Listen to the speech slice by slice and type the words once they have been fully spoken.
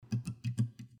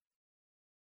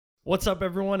What's up,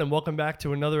 everyone, and welcome back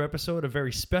to another episode, a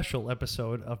very special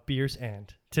episode of Beers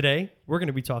and. Today, we're going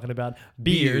to be talking about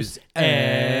Beers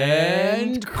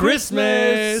and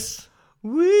Christmas.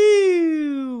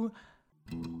 Woo!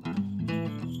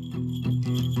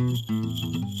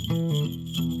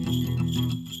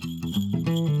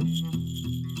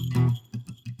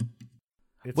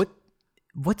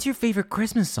 What's your favorite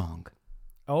Christmas song?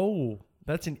 Oh,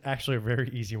 that's actually a very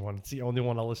easy one. It's the only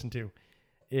one I'll listen to.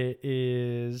 It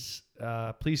is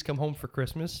Please Come Home for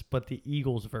Christmas, but the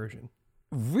Eagles version.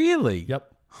 Really?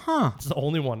 Yep. Huh. It's the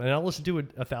only one, and I'll listen to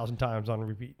it 1,000 times on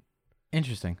repeat.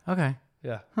 Interesting. Okay.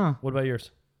 Yeah. Huh. What about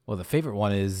yours? Well, the favorite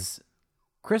one is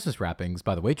Christmas Wrappings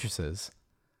by the Waitresses.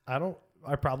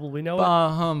 I probably know it.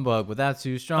 Bah humbug, but that's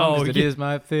too strong because it is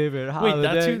my favorite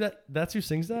holiday. Wait, that's who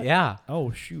sings that? Yeah.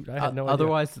 Oh, shoot. I had no idea.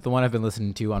 Otherwise, the one I've been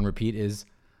listening to on repeat is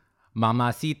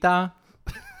Mamacita,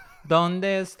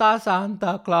 ¿Dónde está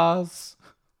Santa Claus?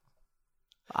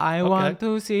 I want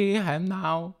to see him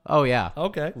now. Oh, yeah.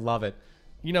 Okay. Love it.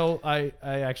 You know, I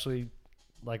actually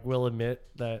will admit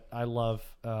that I love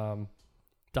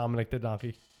Dominic the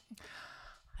Donkey.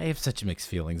 I have such mixed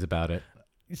feelings about it.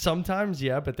 Sometimes,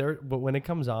 yeah, but when it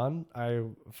comes on, I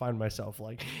find myself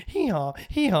like hee-haw,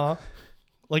 hee-haw,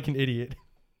 like an idiot.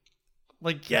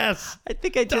 Like, yes, I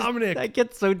think Dominic. I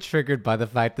get so triggered by the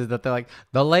fact that they're like,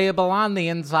 the label on the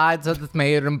inside says it's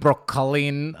made in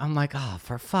Brooklyn. I'm like, oh,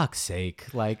 for fuck's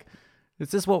sake. Like, is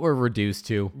this what we're reduced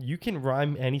to? You can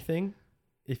rhyme anything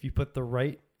if you put the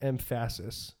right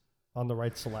emphasis on the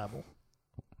right syllable.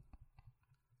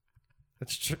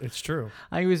 It's true.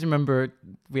 I always remember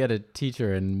we had a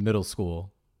teacher in middle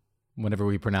school. Whenever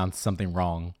we pronounced something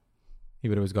wrong, he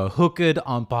would always go, hook it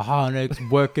on Pahonix,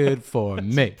 work it for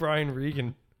me. Brian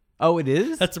Regan. Oh, it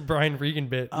is? That's a Brian Regan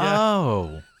bit.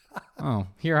 Yeah. Oh,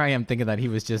 here I am thinking that he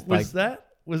was just Was that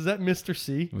Mr.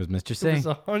 C? It was Mr. C. It was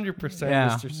 100%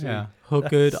 Mr. C. Yeah.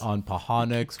 Hook it on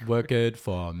Pahonix, work it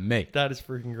for me. That is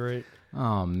freaking great.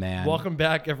 Oh, man. Welcome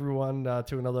back, everyone,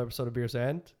 to another episode of Beers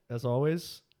and. As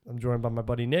always, I'm joined by my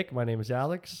buddy Nick. My name is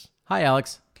Alex. Hi,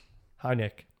 Alex. Hi,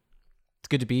 Nick. It's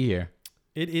good to be here.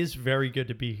 It is very good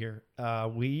to be here.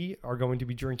 We are going to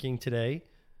be drinking today,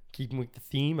 keeping with the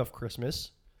theme of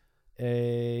Christmas,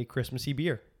 a Christmassy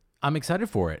beer. I'm excited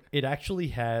for it. It actually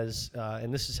has,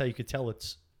 and this is how you could tell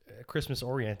it's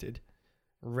Christmas-oriented,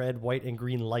 red, white, and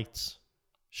green lights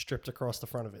stripped across the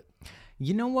front of it.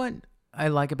 You know what I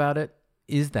like about it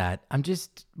is that I'm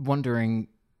just wondering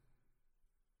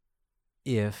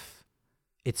if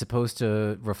it's supposed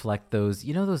to reflect those,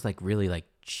 those really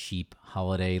cheap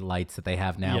holiday lights that they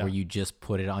have now, where you just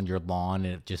put it on your lawn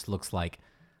and it just looks like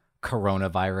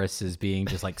coronavirus is being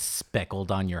just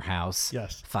speckled on your house.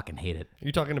 Yes. Fucking hate it.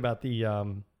 You're talking about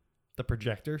the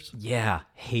projectors? Yeah,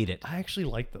 hate it. I actually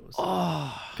like those.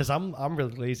 Oh, because I'm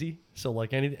really lazy. So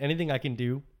anything I can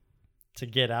do to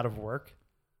get out of work,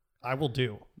 I will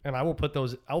do. And I will put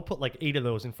 8 of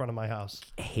those in front of my house.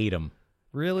 hate them.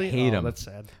 Really? Hate them. That's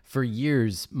sad. For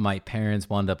years, my parents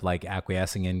wound up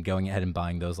acquiescing and going ahead and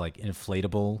buying those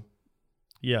inflatable.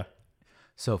 Yeah.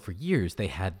 So for years, they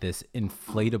had this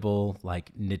inflatable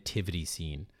nativity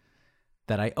scene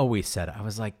that I always said, I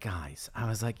was like, guys,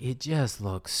 it just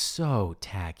looks so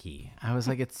tacky. I was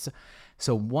like, it's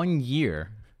so one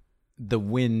year, the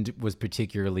wind was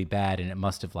particularly bad and it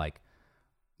must have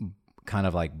kind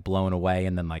of blown away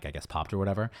and then I guess popped or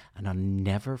whatever. And I'll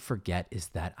never forget is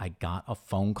that I got a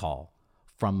phone call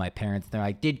from my parents. They're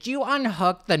like, did you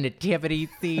unhook the nativity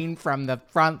scene from the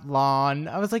front lawn?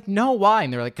 I was like, no, why?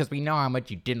 And they're like, because we know how much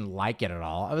you didn't like it at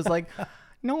all. I was like,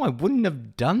 no, I wouldn't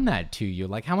have done that to you.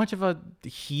 How much of a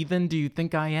heathen do you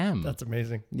think I am? That's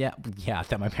amazing. Yeah,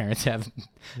 that my parents have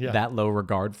that low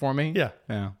regard for me. Yeah.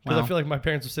 Yeah. Because I feel like my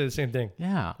parents would say the same thing.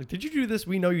 Yeah. Did you do this?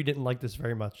 We know you didn't like this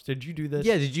very much. Did you do this?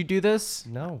 Yeah, did you do this?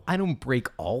 No. I don't break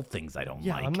all things I don't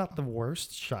like. I'm not the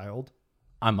worst child.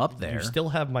 I'm up there. You still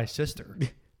have my sister.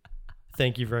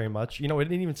 Thank you very much. It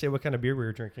didn't even say what kind of beer we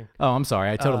were drinking. Oh, I'm sorry.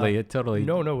 I totally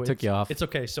took you off. It's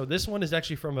okay. So this one is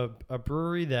actually from a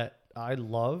brewery that I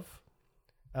love.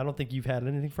 I don't think you've had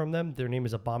anything from them. Their name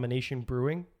is Abomination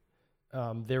Brewing.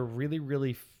 They're really,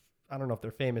 really, I don't know if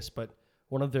they're famous, but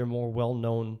one of their more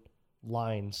well-known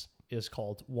lines is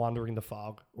called Wandering the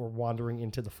Fog or Wandering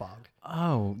into the Fog.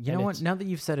 Oh, you know what? Now that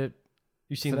you've said it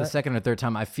you've seen for that? The second or third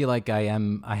time, I feel like I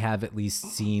have at least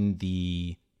seen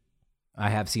them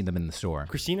in the store.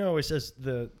 Christina always says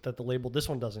that the label, this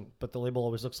one doesn't, but the label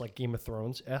always looks like Game of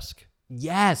Thrones-esque.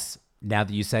 Yes. Now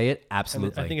that you say it,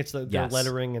 absolutely. I think it's their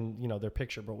lettering and their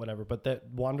picture, but whatever. But that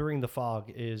Wandering the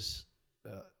Fog is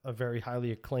a very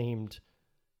highly acclaimed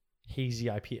hazy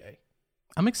IPA.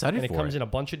 I'm excited And it for comes it. in a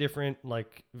bunch of different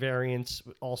like variants,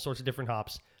 all sorts of different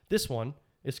hops. This one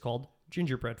is called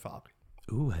Gingerbread Fog.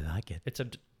 Ooh, I like it. It's a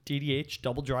DDH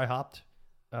double dry hopped,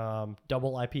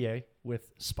 double IPA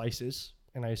with spices,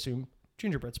 and I assume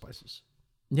gingerbread spices.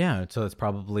 Yeah, so it's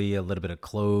probably a little bit of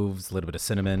cloves, a little bit of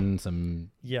cinnamon,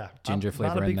 some. Yeah, Ginger I'm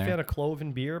flavor not a in big there. fan of clove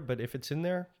in beer, but if it's in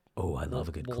there, Oh, I love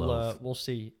a good we'll, clove. we'll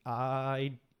see.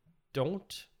 I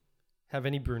don't have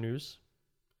any brew news,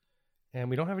 and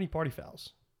we don't have any party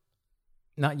fouls.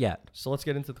 Not yet. So let's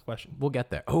get into the question. We'll get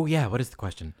there. Oh yeah, what is the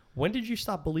question? When did you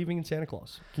stop believing in Santa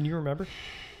Claus? Can you remember?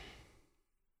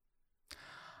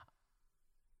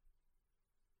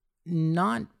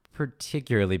 Not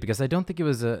particularly, because I don't think it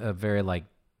was a very like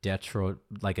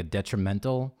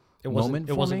detrimental It wasn't. moment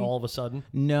It for wasn't me. all of a sudden.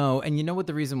 No, and you know what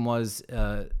the reason was?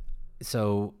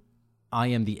 So I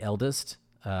am the eldest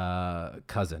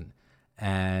cousin,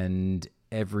 and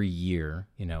every year,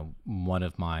 one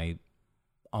of my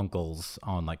uncles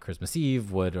on like Christmas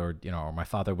Eve would, or my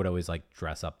father would always like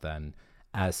dress up then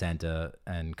as Santa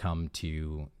and come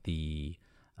to the,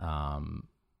 and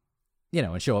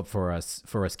show up for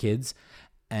us kids.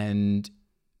 And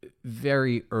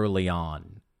very early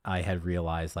on, I had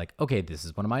realized like, okay, this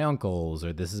is one of my uncles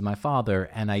or this is my father.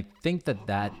 And I think that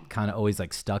kind of always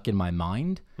like stuck in my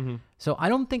mind. Mm-hmm. So I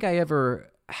don't think I ever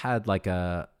had like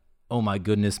a, oh my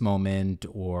goodness moment,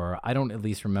 or I don't at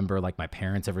least remember like my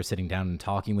parents ever sitting down and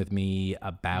talking with me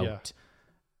about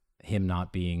him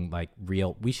not being like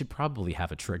real. We should probably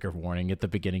have a trigger warning at the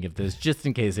beginning of this, just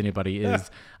in case anybody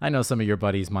is. I know some of your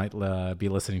buddies might be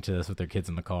listening to this with their kids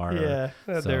in the car. Yeah,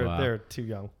 so, they're too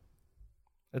young.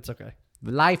 It's okay.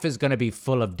 Life is going to be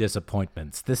full of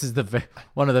disappointments. This is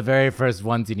one of the very first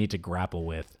ones you need to grapple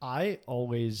with.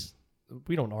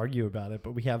 We don't argue about it,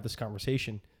 but we have this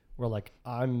conversation where like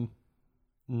I'm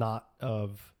not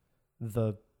of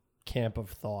the camp of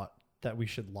thought that we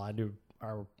should lie to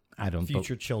our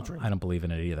future children. I don't believe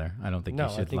in it either. I don't think No,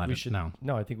 you should I think lie we to. should.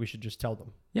 No, I think we should just tell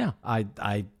them. Yeah,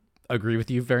 I agree with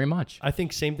you very much. I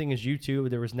think same thing as you too.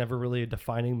 There was never really a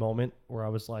defining moment where I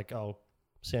was like, "Oh,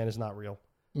 Santa's not real."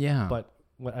 Yeah, But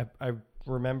when I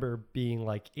remember being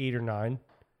like 8 or 9,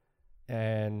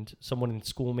 and someone in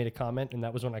school made a comment, and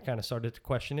that was when I kind of started to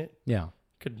question it. yeah.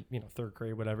 Could 3rd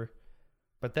grade, whatever.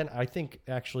 But then I think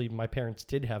actually my parents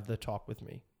did have the talk with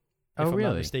me. Oh, if I'm really?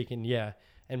 not mistaken, yeah.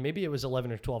 And maybe it was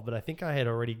 11 or 12, but I think I had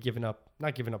already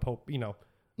not given up hope,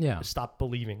 Yeah. stopped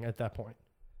believing at that point.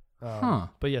 Huh.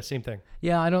 But yeah, same thing.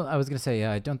 Yeah, I was going to say,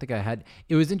 I don't think I had.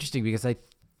 It was interesting because I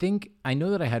know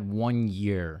that I had one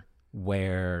year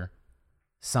where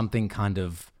something kind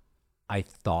of, I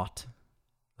thought,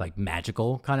 like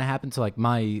magical kind of happened. So like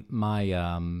my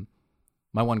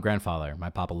one grandfather, my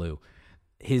Papa Lou,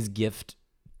 his gift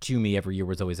to me every year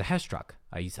was always a Hess truck.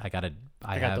 I got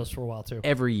those for a while too.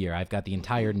 Every year. I've got the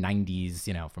entire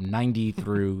 90s, from 90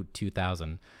 through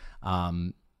 2000.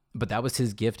 But that was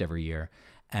his gift every year.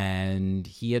 And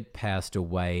he had passed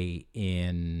away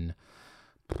in,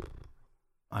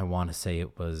 I want to say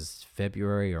it was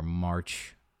February or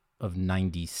March of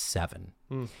 97.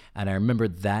 And I remember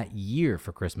that year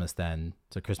for Christmas then,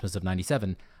 so Christmas of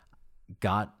 97,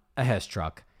 got a Hess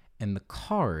truck, and the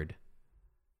card,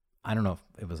 I don't know if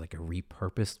it was like a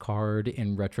repurposed card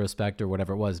in retrospect or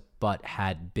whatever it was, but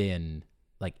had been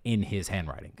like in his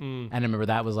handwriting. And I remember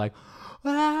that was like,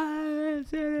 right.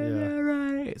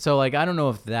 So like, I don't know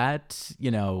if that,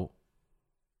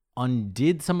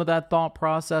 undid some of that thought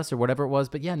process or whatever it was,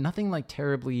 but yeah, nothing like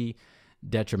terribly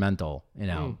detrimental,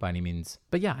 by any means.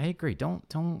 But yeah, I agree. Don't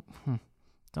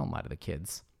lie to the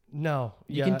kids. No.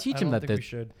 You can teach them that we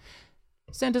should.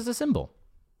 Santa's a symbol.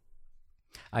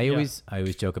 I always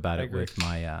joke about I it agree.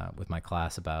 with my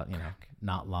class about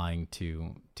not lying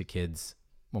to kids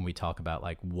when we talk about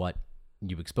like what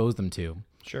you expose them to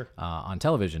Sure. on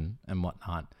television and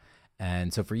whatnot.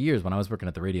 And so for years when I was working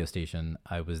at the radio station,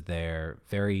 I was there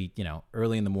very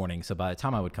early in the morning. So by the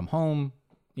time I would come home,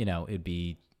 it'd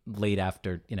be late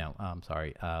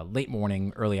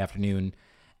morning, early afternoon.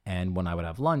 And when I would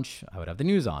have lunch, I would have the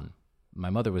news on. My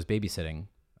mother was babysitting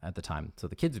at the time, so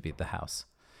the kids would be at the house.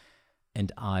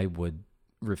 And I would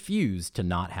refuse to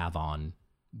not have on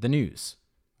the news.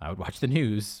 I would watch the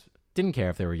news, didn't care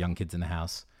if there were young kids in the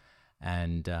house.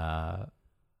 And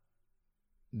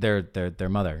their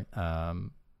mother,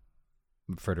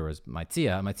 referred to her as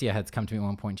Maitzia. Maitzia had come to me at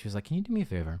one point, and she was like, "Can you do me a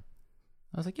favor?"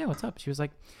 I was like, "Yeah, what's up?" She was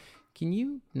like, "Can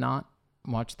you not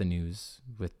watch the news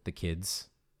with the kids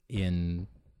in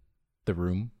the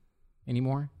room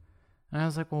anymore?" And I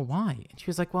was like, "Well, why?" And she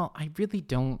was like, "Well, I really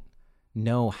don't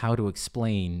know how to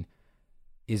explain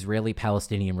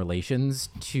Israeli-Palestinian relations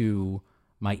to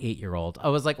my 8-year-old. I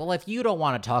was like, well, if you don't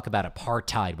want to talk about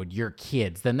apartheid with your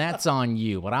kids, then that's on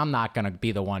you. But I'm not going to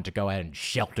be the one to go ahead and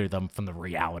shelter them from the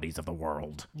realities of the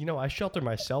world. You know, I shelter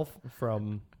myself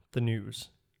from the news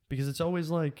because it's always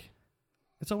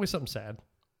something sad.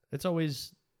 It's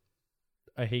always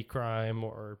a hate crime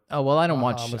or Oh, well, I don't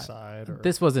watch homicide. Or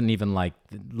this wasn't even like,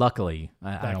 luckily,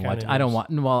 I don't watch, and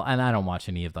I don't watch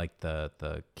any of like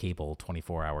the cable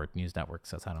 24-hour news networks.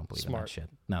 So I don't believe in that shit.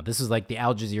 No, this is like the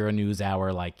Al Jazeera News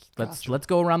Hour. Like, let's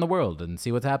go around the world and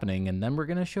see what's happening. And then we're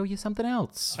going to show you something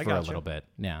else for a little bit.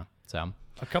 Yeah. So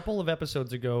a couple of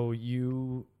episodes ago,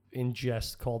 you in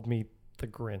jest called me the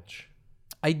Grinch.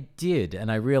 I did. And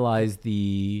I realized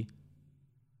the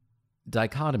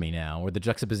dichotomy now, or the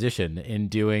juxtaposition in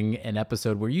doing an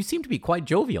episode where you seem to be quite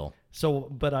jovial. So,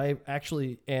 but I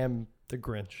actually am the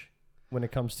Grinch when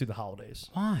it comes to the holidays.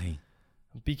 Why?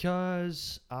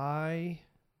 Because I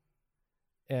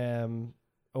am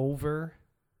over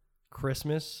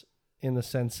Christmas in the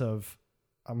sense of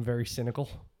I'm very cynical,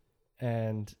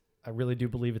 and I really do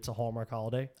believe it's a Hallmark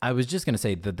holiday. I was just going to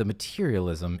say that the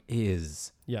materialism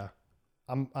is Yeah.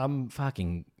 I'm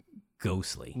fucking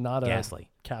ghostly. not ghastly.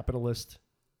 a capitalist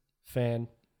fan.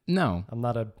 No. I'm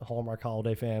not a Hallmark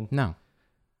holiday fan. No.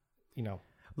 You know,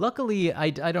 Luckily, I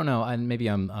don't know, and maybe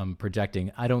I'm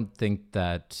projecting. I don't think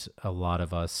that a lot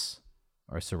of us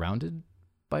are surrounded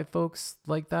by folks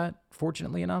like that,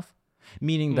 fortunately enough.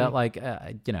 Meaning that, like,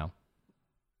 I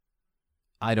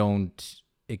don't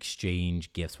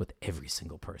exchange gifts with every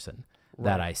single person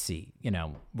that I see. You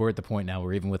know, we're at the point now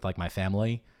where even with, like, my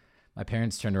family, my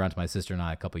parents turned around to my sister and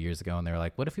I a couple years ago, and they were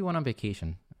like, what if we went on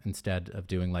vacation instead of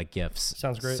doing, like, gifts?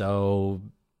 Sounds great. So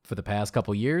for the past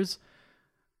couple years,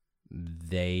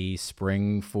 they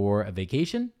spring for a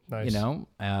vacation. Nice. You know,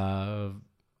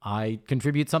 I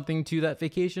contribute something to that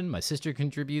vacation. My sister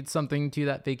contributes something to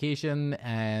that vacation.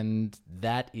 And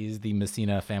that is the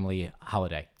Messina family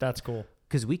holiday. That's cool.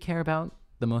 Because we care about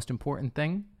the most important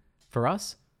thing for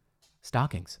us,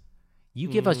 stockings. You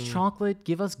give us chocolate,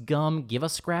 give us gum, give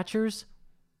us scratchers.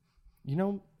 You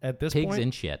know, at this Pigs point,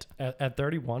 and shit. at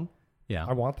 31, Yeah.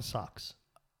 I want the socks.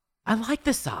 I like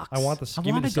the socks. I want I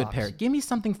want a good socks. pair. Give me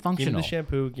something Give functional. me the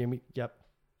shampoo. Give me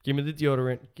the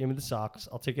deodorant. Give me the socks.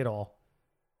 I'll take it all.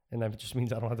 And that just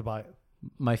means I don't have to buy it.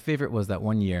 My favorite was that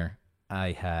one year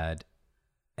I had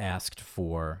asked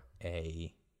for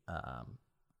a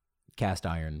cast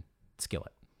iron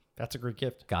skillet. That's a great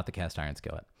gift. Got the cast iron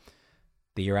skillet.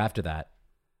 The year after that,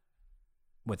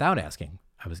 without asking,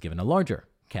 I was given a larger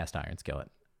cast iron skillet.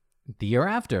 The year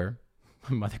after,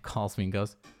 my mother calls me and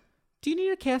goes, do you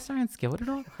need a cast iron skillet at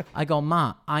all? I go,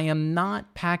 Ma, I am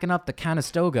not packing up the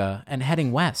Conestoga and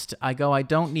heading west. I go, I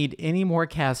don't need any more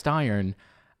cast iron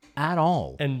at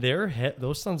all. And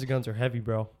those sons of guns are heavy,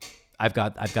 bro. I've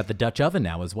got the Dutch oven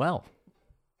now as well.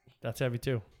 That's heavy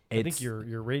too. I think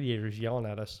your radiator's yelling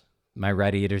at us. My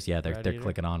radiators, yeah, they're Radiator?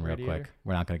 clicking on real Radiator? quick.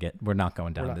 We're not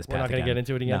going down this path. We're not gonna again. get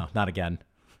into it again? No, not again.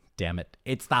 Damn it!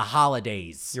 It's the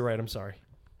holidays. You're right. I'm sorry.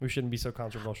 We shouldn't be so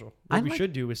controversial. What we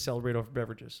should do is celebrate over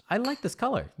beverages. I like this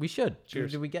color. We should.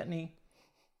 Cheers. Do we get any?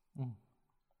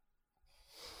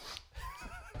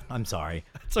 I'm sorry.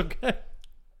 It's okay.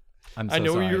 I'm so I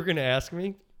know sorry. you were going to ask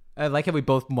me. I like how we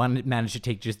both managed to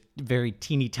take just very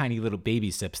teeny tiny little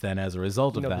baby sips then as a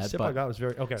result of No, the that. sip But I got was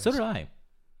very okay. so did I.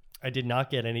 I did not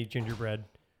get any gingerbread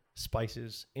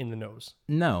spices in the nose.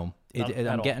 No, Not at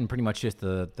I'm all. getting pretty much just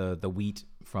the wheat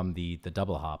from the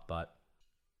double hop, but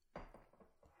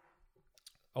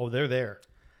Oh, they're there.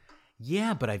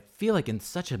 yeah, but I feel like in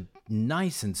such a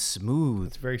nice and smooth,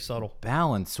 It's very subtle.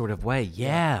 balanced sort of way.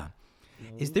 Yeah.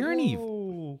 Is there any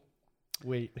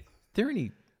Wait.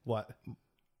 What?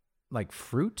 like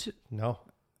fruit? No.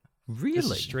 This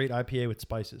Really? is straight IPA with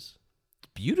spices.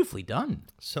 Beautifully done.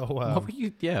 So What were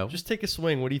you? Yeah. just take a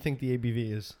swing. What do you think the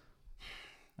ABV is?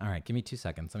 All right. Give me 2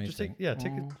 seconds. Let me Just think.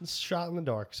 take a shot in the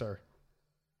dark, sir.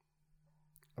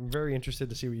 I'm very interested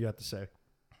to see what you have to say.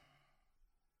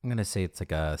 I'm gonna say it's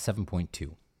like a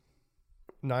 7.2.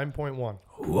 9.1.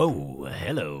 Whoa!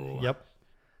 Hello. Yep.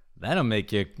 That'll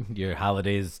make your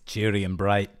holidays cheery and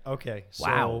bright. Okay. So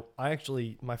Wow.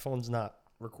 my phone's not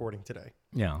recording today.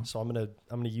 Yeah. So I'm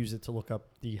gonna use it to look up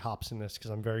the hops in this because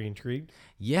I'm very intrigued.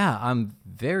 Yeah. I'm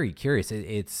very curious.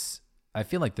 I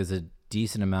feel like there's a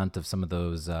decent amount of some of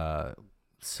those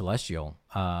celestial,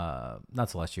 not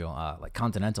celestial, like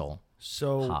continental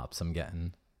So hops I'm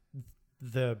getting.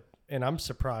 and I'm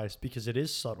surprised because it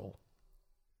is subtle,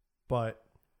 but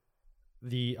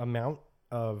the amount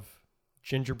of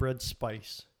gingerbread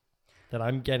spice that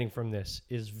I'm getting from this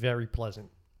is very pleasant.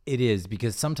 It is,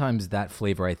 because sometimes that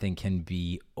flavor, I think, can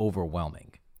be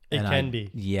overwhelming. It And can be.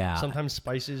 Yeah. Sometimes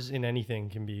spices in anything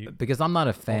can be. Because I'm not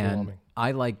a fan. Overwhelming.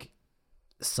 I like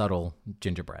subtle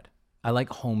gingerbread. I like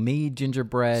homemade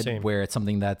gingerbread Same. where it's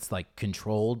something that's like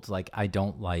controlled. Like I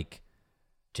don't like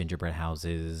gingerbread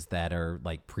houses that are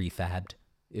like prefabbed,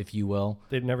 if you will.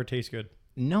 They never taste good.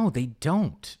 No, they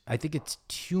don't. I think it's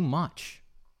too much.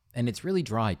 And it's really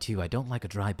dry too. I don't like a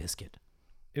dry biscuit.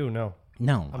 Ew, no.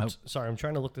 No. Sorry, I'm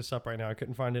trying to look this up right now. I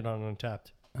couldn't find it on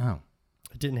Untapped. Oh.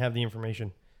 I didn't have the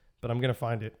information, but I'm gonna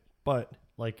find it. But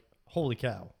like, holy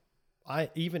cow,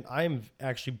 I'm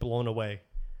actually blown away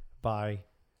by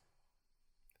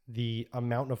the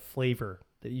amount of flavor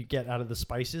that you get out of the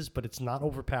spices, but it's not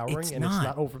overpowering, It's and not. it's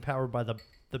not overpowered by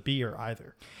the beer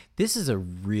either. This is a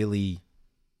really,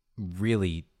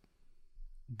 really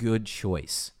good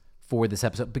choice for this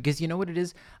episode because you know what it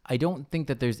is? I don't think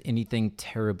that there's anything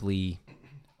terribly,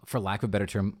 for lack of a better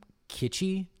term,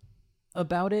 kitschy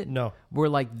about it. No. We're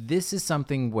like, this is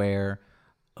something where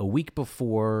a week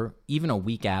before, even a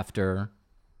week after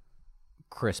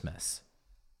Christmas,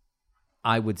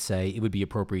 I would say it would be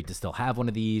appropriate to still have one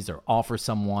of these or offer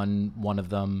someone one of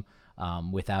them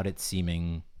without it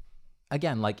seeming,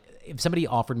 again, like if somebody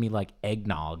offered me like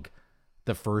eggnog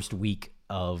the first week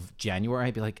of January,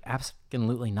 I'd be like,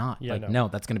 absolutely not. Yeah, like, no. no,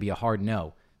 that's going to be a hard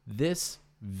no. This,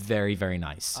 very, very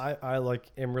nice. I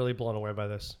am really blown away by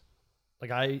this. Like,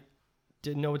 I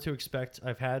didn't know what to expect.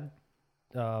 I've had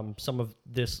some of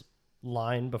this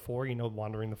line before,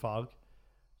 Wandering the Fog,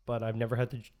 but I've never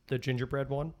had the gingerbread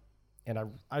one. And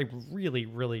I really,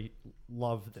 really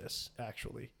love this,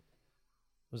 actually.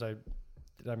 Did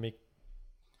I make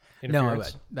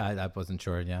interference? No, I wasn't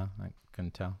sure. Yeah, I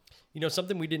couldn't tell.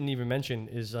 Something we didn't even mention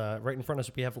is right in front of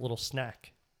us, we have a little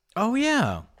snack. Oh,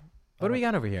 yeah. What do we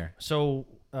got over here? So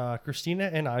Christina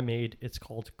and I it's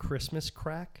called Christmas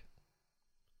Crack.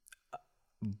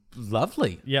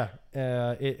 Lovely. Yeah,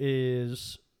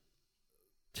 it's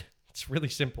really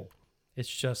simple. It's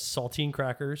just saltine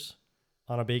crackers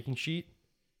on a baking sheet,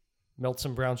 melt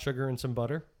some brown sugar and some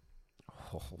butter,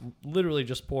 literally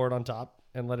just pour it on top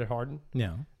and let it harden.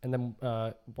 Yeah. And then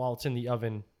while it's in the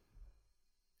oven,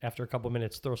 after a couple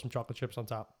minutes, throw some chocolate chips on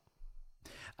top.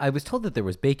 I was told that there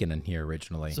was bacon in here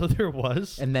originally. So there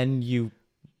was. And then you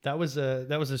That was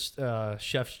a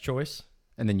chef's choice.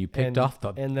 and then you picked off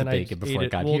the bacon before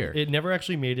it got here. It never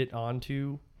actually made it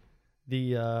onto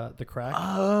the crack.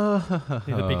 Oh.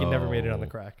 The bacon never made it on the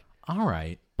crack. All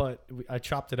right. But I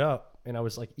chopped it up and I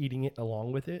was like eating it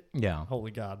along with it. Yeah. Holy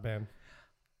God, man.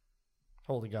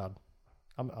 Holy God.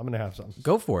 I'm going to have some.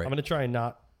 Go for it. I'm going to try and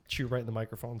not chew right in the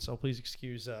microphone. So please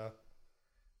excuse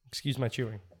my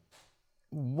chewing.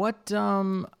 What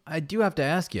I do have to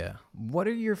ask you, what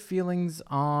are your feelings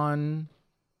on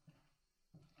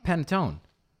panettone?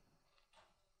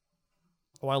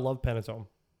 Oh, I love panettone.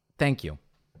 Thank you.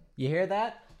 You hear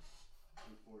that?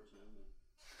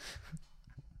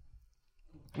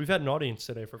 We've had an audience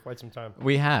today for quite some time.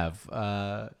 We have.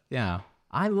 Yeah.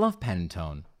 I love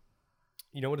panettone.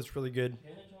 You know what is really good?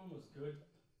 Panettone was good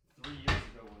 3 years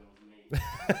ago when it was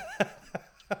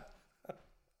made.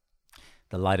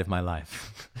 The light of my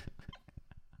life.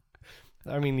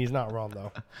 I mean, he's not wrong,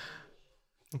 though.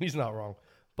 He's not wrong.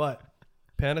 But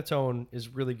panettone is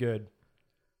really good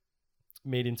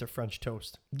made into French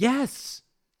toast. Yes.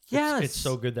 Yes. It's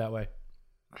so good that way.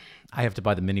 I have to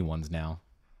buy the mini ones now.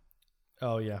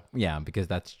 Oh, yeah. Yeah, because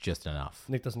that's just enough.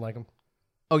 Nick doesn't like them.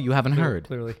 Oh, you haven't heard?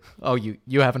 Clearly. Oh,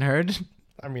 you haven't heard?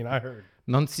 I mean, I heard.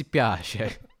 Non si piace.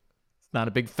 It's not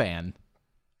a big fan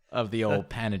of the old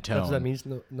panettone. What does that mean?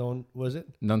 No, was it?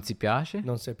 Non si piace?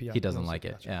 Non si piace. He doesn't Non si like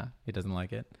it. piace. Yeah, he doesn't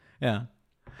like it. Yeah.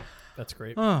 That's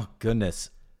great. Oh, goodness.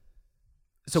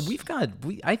 So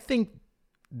I think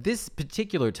this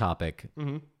particular topic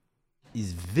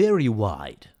is very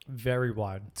wide. Very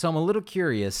wide. So I'm a little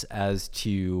curious as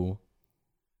to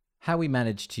how we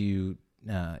managed to,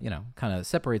 kind of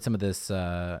separate some of this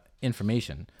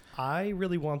information. I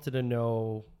really wanted to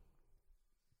know,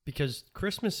 because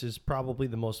Christmas is probably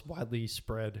the most widely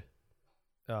spread,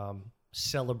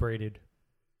 celebrated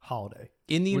holiday.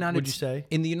 In the Would you say?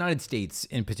 In the United States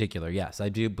in particular, yes. I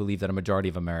do believe that a majority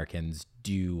of Americans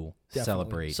do Definitely.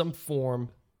 celebrate. Some form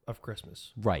of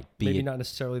Christmas. Right. Maybe not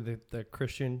necessarily the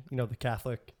Christian, the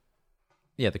Catholic.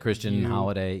 Yeah, the Christian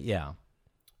holiday. Yeah.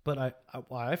 But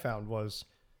what I found was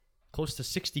close to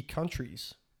 60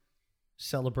 countries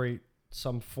celebrate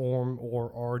some form or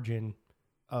origin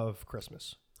of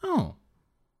Christmas. Oh,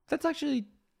 that's actually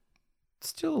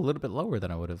still a little bit lower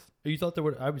than I would have. You thought there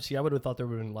would? I would have thought there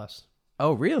would have been less.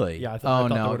 Oh, really? Yeah, I thought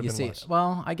there no. would have You been see, less.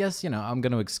 well, I guess I'm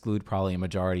going to exclude probably a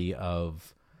majority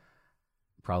of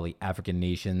probably African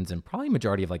nations and probably a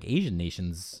majority of like Asian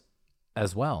nations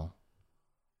as well.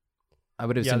 I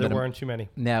would Yeah, assume there that weren't too many.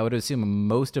 now I would assume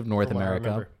most of North From what I America,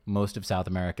 remember. most of South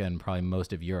America, and probably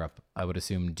most of Europe, I would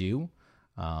assume do.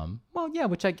 Well, yeah,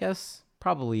 which I guess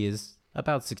probably is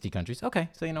about 60 countries. Okay,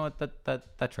 so you know what?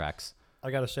 That tracks.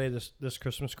 I gotta say, this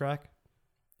Christmas crack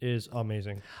is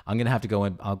amazing. I'm gonna have to go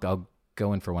in. I'll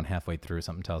go in for one halfway through.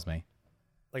 Something tells me.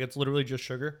 Like, it's literally just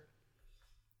sugar,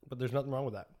 but there's nothing wrong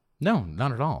with that. No,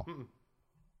 not at all.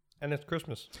 And it's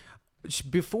Christmas.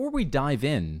 Before we dive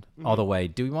in all the way,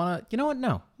 do we want to? You know what?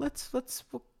 No. We'll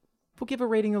give a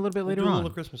rating a little bit later Do a on.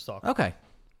 little Christmas talk. Okay.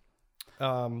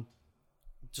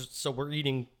 Just so we're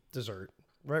eating dessert,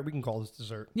 right? We can call this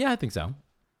dessert. Yeah, I think so.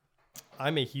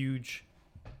 I'm a huge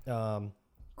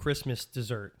Christmas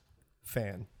dessert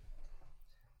fan.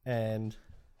 And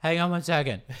Hang on 1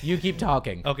 second. You keep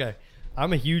talking. okay,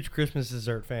 I'm a huge Christmas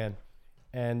dessert fan.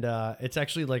 And it's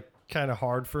actually like kind of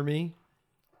hard for me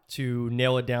to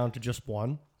nail it down to just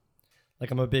one. Like,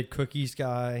 I'm a big cookies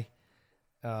guy.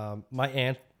 My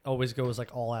aunt always goes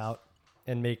like all out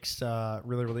and makes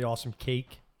really, really awesome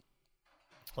cake,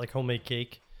 like homemade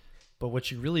cake. But what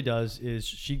she really does is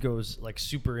she goes like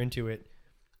super into it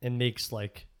and makes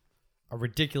like a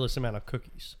ridiculous amount of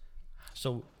cookies.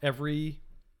 So every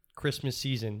Christmas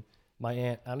season, my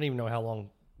aunt, I don't even know how long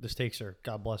this takes her,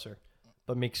 God bless her,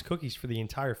 but makes cookies for the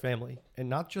entire family. And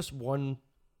not just one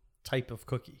type of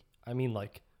cookie. I mean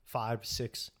like 5,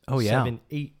 6, Oh, yeah. 7,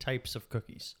 8 types of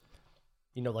cookies.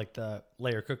 You know, like the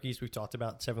layer cookies we've talked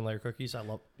about, 7-layer cookies. I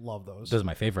love those. Those are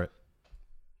my favorite.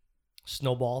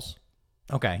 Snowballs,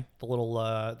 Okay. the little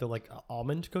they're like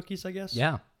almond cookies, I guess.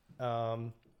 Yeah.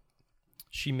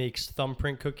 She makes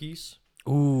thumbprint cookies.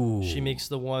 Ooh. She makes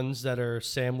the ones that are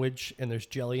sandwich and there's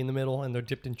jelly in the middle and they're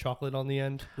dipped in chocolate on the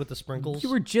end with the sprinkles. You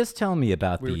were just telling me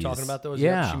about We these. were talking about those.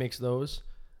 Yeah. Yep, she makes those.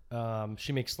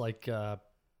 She makes like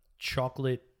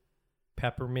chocolate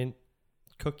peppermint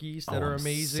cookies that Oh, are I'm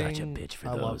amazing. such a bitch for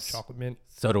I love those. chocolate mint,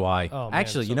 So do I. Oh, man,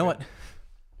 Actually, so you know good. what?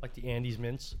 like the Andes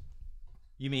mints.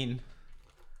 You mean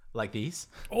like these?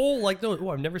 Oh, like those. Oh,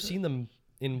 I've never seen them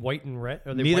in white and red.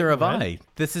 Are they Neither white have and red? I.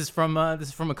 This is from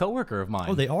a coworker of mine.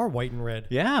 Oh, they are white and red.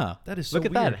 Yeah. That is so Look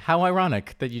at weird. that. How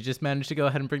ironic that you just managed to go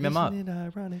ahead and bring them up. Isn't it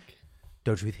ironic?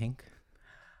 Don't you think?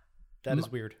 That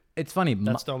is weird. It's funny,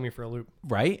 That's throwing me for a loop.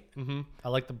 right? Mm-hmm. I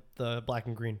like the black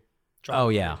and green. Oh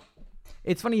yeah,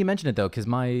 it's funny you mention it though, because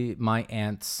my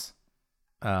aunt's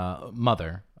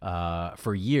mother,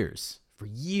 for years,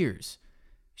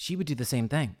 she would do the same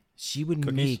thing. She would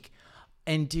Cookies? make,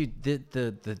 and dude,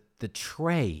 the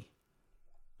tray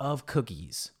of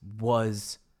cookies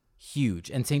was huge,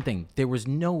 and same thing. There was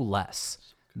no less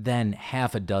than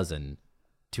half a dozen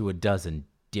to a dozen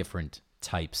different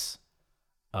types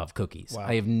of cookies. Wow.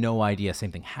 I have no idea.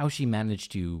 Same thing. How she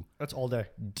managed to That's all day.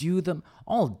 do them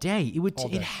all day. It would. All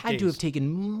It day. had to have Days.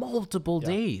 taken multiple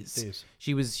days. days.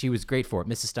 She was great for it.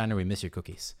 Mrs. Steiner, we miss your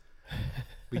cookies.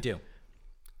 We do.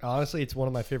 Honestly, it's one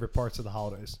of my favorite parts of the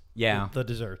holidays. Yeah. The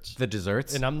desserts. The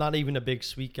desserts. And I'm not even a big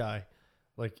sweet guy.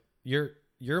 Like you're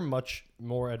much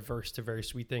more adverse to very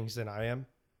sweet things than I am,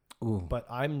 Ooh. but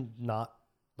I'm not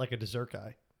like a dessert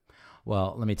guy.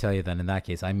 Well, let me tell you then. In that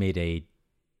case, I made a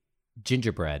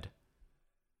gingerbread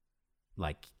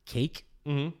like cake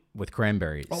Mm-hmm. with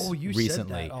cranberries. Oh, you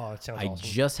recently. said that. Oh, it sounds I awesome.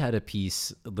 just had a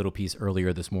little piece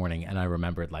earlier this morning, and I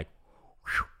remembered like,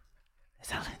 whew,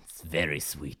 it's very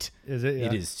sweet. Is it? Yeah.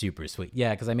 It is super sweet.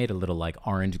 Yeah, because I made a little like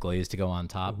orange glaze to go on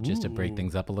top just to break Ooh.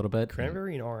 things up a little bit.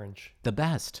 Cranberry and orange. The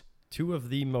best. Two of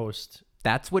the most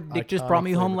That's what Nick just Iconic brought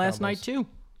me home flavor last combos. night too.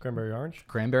 cranberry orange.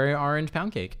 Cranberry orange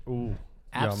pound cake. Ooh.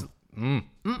 Absolutely. Yum.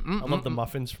 I love the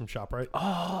muffins from ShopRite.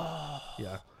 Oh.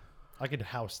 Yeah. I could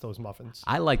house those muffins.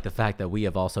 I like the fact that we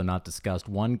have also not discussed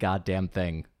one goddamn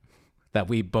thing that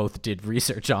we both did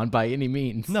research on by any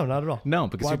means. No, not at all. No,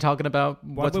 because Why- you're talking about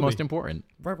what's would most we? important.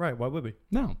 Right. Why would we?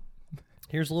 No.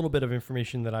 Here's a little bit of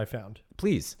information that I found.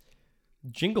 Please.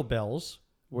 Jingle Bells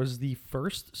was the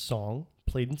first song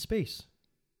played in space.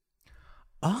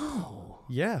 Oh.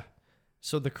 Yeah.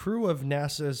 So the crew of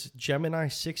NASA's Gemini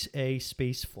 6A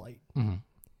space flight,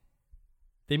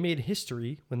 they made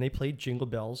history when they played Jingle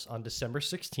Bells on December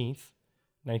 16th,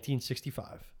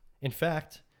 1965. In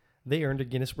fact, they earned a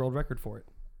Guinness World Record for it.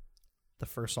 The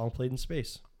first song played in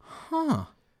space. Huh.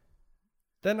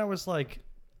 Then I was like,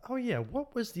 oh yeah,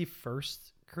 what was the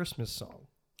first Christmas song?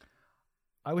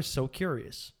 I was so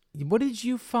curious. What did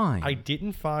you find? I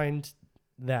didn't find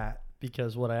that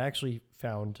because what I actually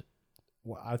found,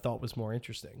 what I thought was more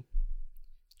interesting.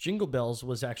 Jingle Bells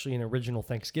was actually an original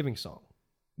Thanksgiving song.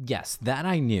 Yes, that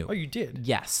I knew. Oh, you did?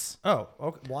 Yes. Oh,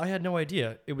 okay. Well, I had no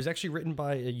idea. It was actually written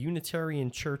by a Unitarian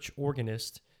church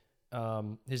organist.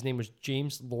 His name was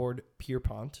James Lord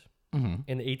Pierpont.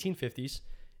 in the 1850s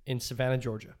in Savannah,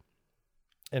 Georgia.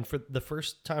 And for the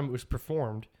first time it was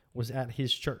performed was at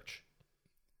his church.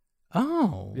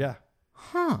 Oh. Yeah.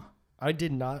 Huh. I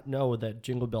did not know that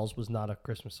Jingle Bells was not a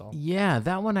Christmas song. Yeah,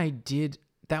 that one I did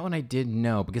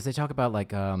know because they talk about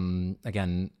like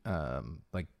like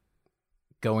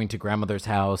going to grandmother's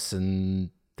house and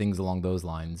things along those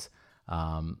lines.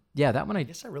 Yeah, that one I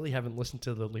guess I really haven't listened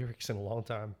to the lyrics in a long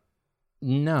time.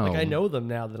 no. Like I know them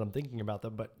now that I'm thinking about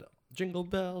them, but Jingle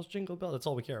Bells, that's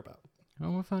all we care about.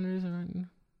 Oh, what fun is it?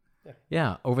 Yeah.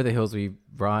 Yeah, over the hills we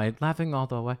ride, laughing all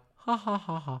the way. Ha ha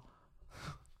ha ha.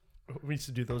 We used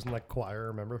to do those in like choir,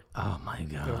 remember? Oh my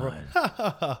god. Ha, ha,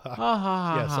 ha, ha. Ha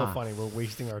ha Yeah, it's so ha. funny. We're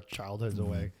wasting our childhoods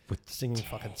away with singing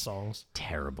fucking songs.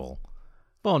 Terrible.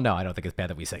 Well, no, I don't think it's bad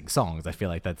that we sing songs. I feel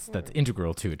like that's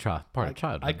integral to a part of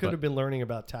childhood. I could but have been learning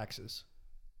about taxes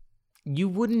You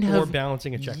wouldn't or have.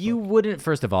 balancing a checkbook. You wouldn't.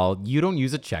 First of all, you don't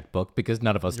use a checkbook because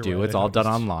none of us You're do. right, It's I all done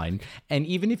noticed. online. And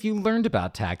even if you learned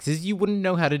about taxes, you wouldn't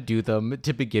know how to do them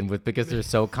to begin with because they're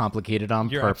so complicated on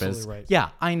You're purpose. absolutely right. Yeah,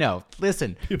 I know.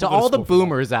 Listen, People to go to all the school for that.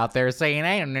 boomers out there saying,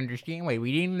 I don't understand why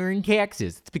we didn't learn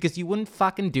taxes. It's because you wouldn't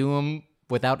fucking do them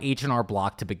without H&R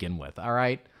Block to begin with. All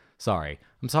right? Sorry.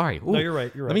 I'm sorry. Ooh, No, you're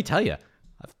right. You're Let me right. tell you,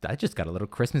 I just got a little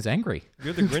Christmas angry.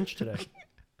 You're the Grinch today.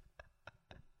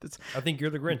 I think you're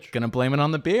the Grinch. Gonna blame it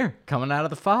on the beer coming out of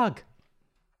the fog.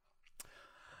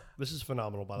 This is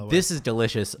phenomenal, by the way. This is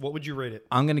delicious. What would you rate it?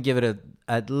 I'm gonna give it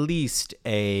at least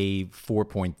a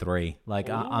 4.3. Like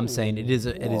I'm saying, it is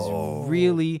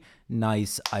really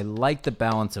nice. I like the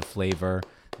balance of flavor.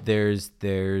 There's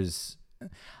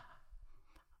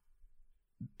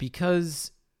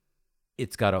because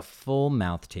it's got a full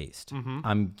mouth taste.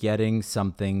 I'm getting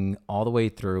something all the way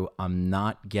through. I'm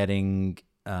not getting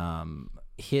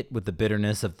hit with the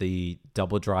bitterness of the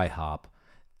double dry hop.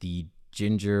 The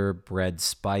gingerbread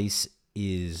spice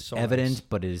is So evident, nice.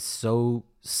 but is so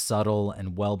subtle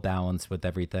and well balanced with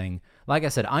everything. Like I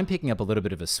said, I'm picking up a little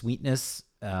bit of a sweetness.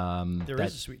 There That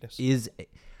is a sweetness.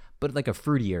 but like a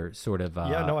fruitier sort of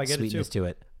Yeah, no, I get it sweetness too. to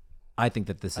it. I think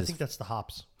that this I is. think that's the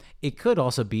hops. It could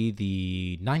also be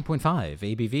the 9.5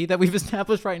 ABV that we've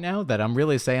established right now. That I'm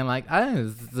really saying like,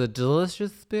 it's a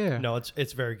delicious beer. No,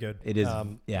 it's very good. It is,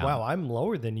 yeah. Wow, I'm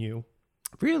lower than you.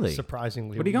 Really.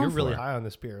 Surprisingly, What are you going You're really for? high on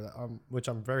this beer, which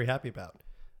I'm very happy about.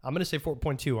 I'm gonna say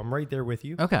 4.2. I'm right there with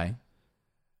you, Okay.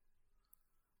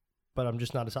 but I'm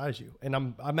just not as high as you. And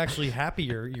I'm actually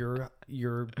happier.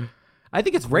 You're I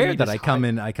think it's rare Grade that is I come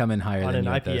in higher on than an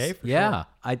you at this. IPA for yeah, sure.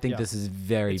 I think Yeah. this is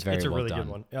very it's very a well really done. good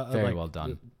one. Very like, well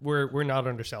done. We're not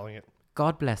underselling it.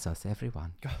 God bless us,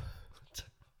 everyone.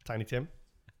 Tiny Tim,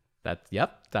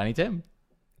 Yep, Tiny Tim.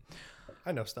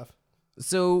 I know stuff.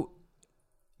 So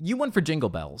you went for Jingle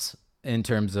Bells in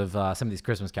terms of some of these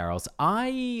Christmas carols.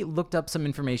 I looked up some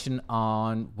information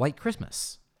on White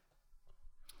Christmas.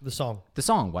 The song. The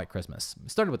song White Christmas.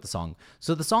 Started with the song.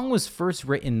 So the song was first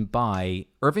written by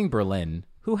Irving Berlin,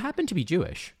 who happened to be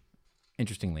Jewish,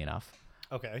 interestingly enough.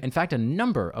 Okay. In fact, a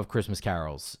number of Christmas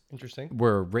carols Interesting.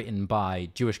 were written by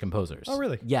Jewish composers. Oh,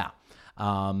 really? Yeah.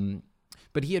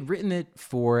 But he had written it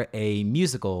for a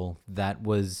musical that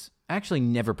was actually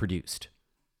never produced.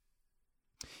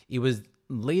 It was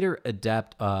later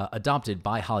adopted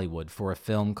by Hollywood for a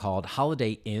film called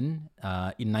Holiday Inn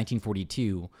in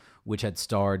 1942, which had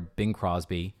starred Bing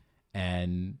Crosby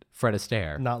and Fred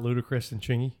Astaire. Not Ludacris and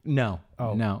Chingy. No.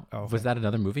 Oh. No. Oh, okay. Was that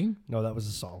another movie? No, that was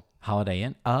a song. Holiday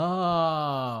Inn?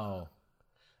 Oh.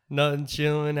 Nothing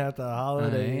chilling at the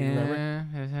holiday.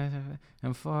 Remember?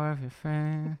 And for your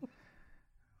friend.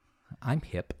 I'm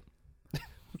hip.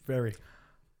 Very.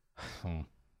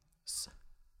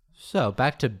 So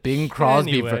back to Bing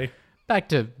Crosby. Anyway. Back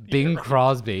to Bing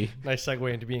Crosby. Nice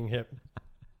segue into being hip.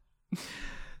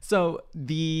 So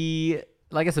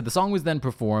like I said, the song was then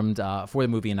performed for the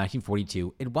movie in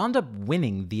 1942. It wound up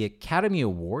winning the Academy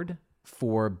Award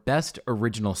for Best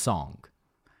Original Song.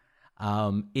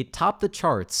 It topped the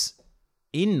charts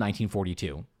in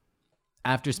 1942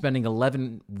 after spending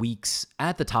 11 weeks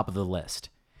at the top of the list.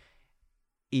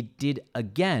 It did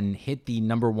again hit the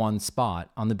 #1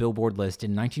 spot on the Billboard list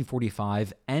in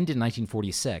 1945 and in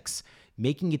 1946,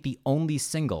 making it the only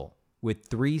single with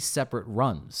 3 separate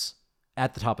runs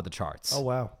at the top of the charts. Oh,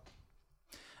 wow.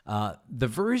 The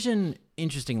version,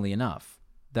 interestingly enough,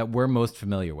 that we're most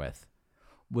familiar with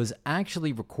was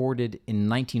actually recorded in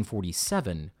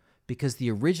 1947 because the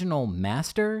original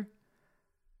master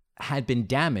had been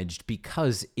damaged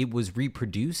because it was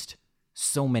reproduced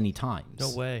so many times.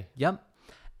 No way. Yep.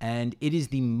 And it is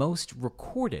the most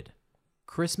recorded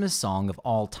Christmas song of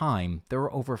all time. There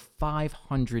are over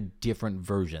 500 different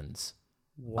versions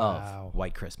Wow. of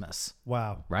White Christmas,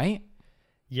 Wow. right?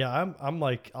 Yeah, I'm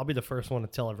like, I'll be the first one to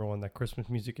tell everyone that Christmas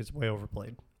music is way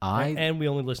overplayed. I And we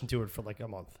only listen to it for like a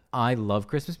month. I love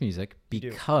Christmas music do.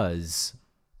 because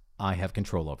I have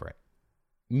control over it.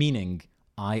 Meaning,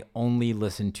 I only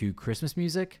listen to Christmas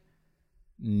music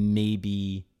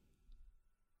maybe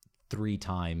 3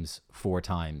 times, 4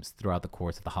 times throughout the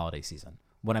course of the holiday season.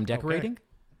 When I'm decorating,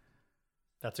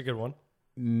 That's a good one.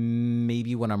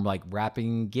 maybe when I'm like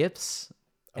wrapping gifts,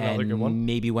 Another and good one.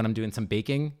 maybe when I'm doing some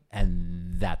baking,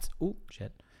 and that's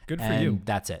Good for and you.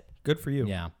 That's it. Good for you.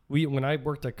 Yeah. When I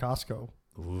worked at Costco,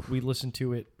 we listened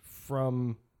to it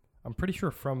from, I'm pretty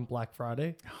sure from Black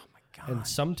Friday. Oh my god. And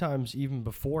sometimes even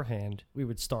beforehand, we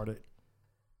would start it.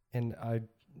 And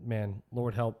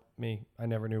Lord help me, I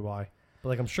never knew why. But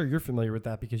like, I'm sure you're familiar with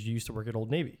that because you used to work at Old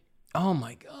Navy. Oh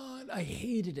my god, I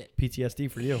hated it.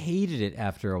 PTSD for you. Hated it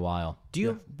after a while.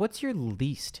 What's your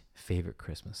least favorite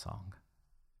Christmas song?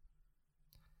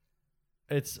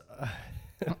 It's,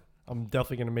 I'm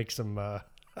definitely going to make some, I'm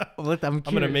I'm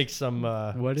going to make some,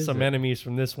 What is some it? enemies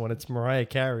from this one. It's Mariah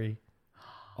Carey.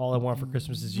 All I Want for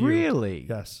Christmas Is You. Really?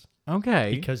 Yes.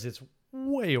 Okay. Because it's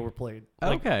way overplayed.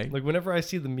 Okay. Like whenever I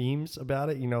see the memes about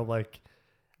it, like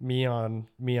me on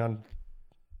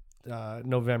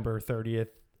November 30th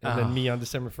and then me on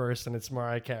December 1st and it's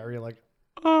Mariah Carey, like,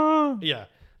 yeah,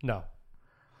 no,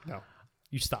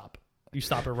 you stop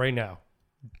it right now.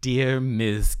 Dear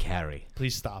Ms. Carey,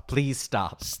 Please stop. please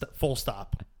stop. Full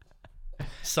stop.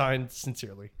 Signed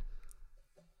sincerely.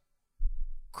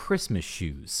 Christmas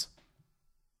Shoes.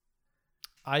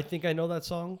 I think I know that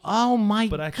song, Oh my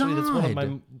god. but actually that's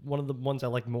one of the ones I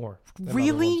like more. than other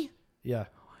Really? ones. Yeah.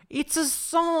 It's a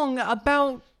song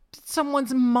about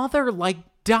someone's mother like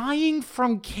dying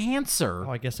from cancer.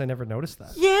 Oh, I guess I never noticed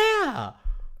that. Yeah.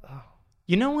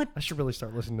 You know what? I should really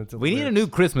start listening to. We the need a lyrics. new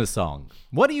Christmas song.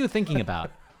 What are you thinking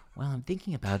about? Well, I'm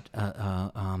thinking about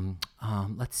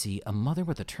let's see, a mother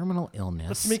with a terminal illness.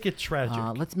 Let's make it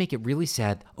tragic. Let's make it really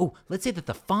sad. Oh, let's say that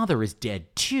the father is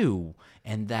dead too,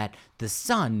 and that the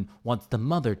son wants the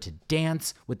mother to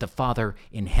dance with the father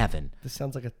in heaven. This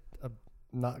sounds like a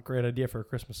not great idea for a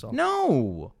Christmas song.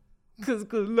 No, because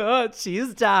good Lord,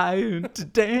 she's dying to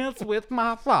dance with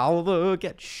my father.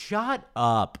 Shut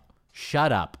up.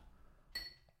 Shut up.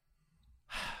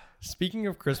 Speaking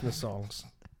of Christmas songs,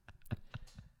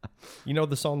 you know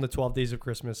the song "The 12 Days of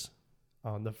Christmas"?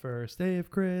 On the first day of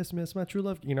Christmas, my true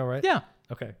love. You know, right? Yeah.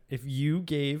 Okay. If you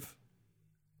gave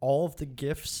all of the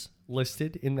gifts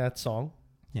listed in that song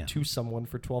Yeah. to someone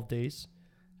for 12 days,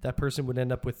 that person would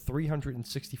end up with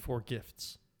 364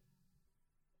 gifts.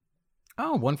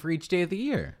 Oh, one for each day of the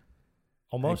year.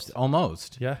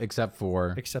 Almost. Yeah. Except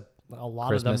for Except a lot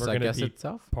Christmas, of them I are going guess to be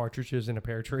itself. partridges in a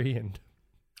pear tree and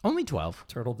Only 12.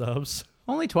 turtle doves.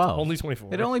 Only 12. Only 24.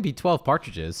 It'd only be 12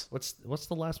 partridges. What's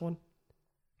the last one?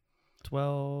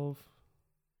 12.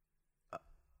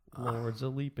 Lords a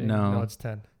leaping. no. It's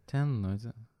 10. 10 lords.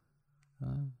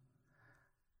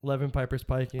 11 pipers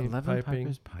piping. 11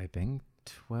 pipers piping.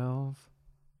 12.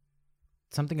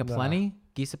 Something a Nah. plenty?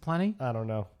 Geese a plenty? I don't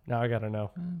know. Now I gotta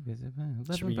know. 11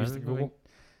 Should we use the pipers Google? piping.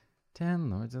 10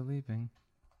 lords a leaping.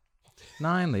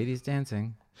 9 ladies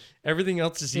dancing. Everything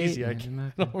else is easy. I 8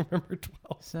 don't remember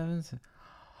 12. 7.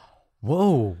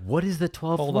 Whoa! What is the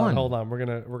 12th Hold one? on. We're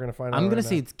gonna find out. I'm gonna right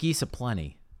say now. it's geese a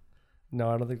plenty. No,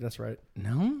 I don't think that's right.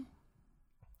 No.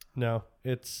 No,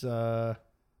 it's oh,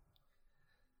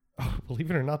 believe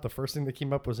it or not, the first thing that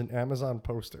came up was an Amazon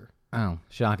poster. Oh,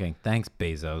 shocking. Thanks,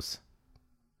 Bezos.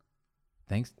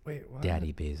 Thanks, Wait, what?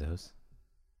 Daddy Bezos.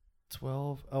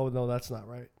 12. Oh no, that's not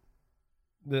right.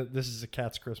 This is a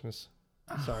cat's Christmas.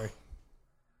 Sorry.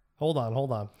 Hold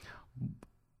on.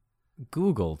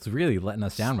 Google's really letting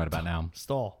us down right about now.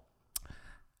 Stall.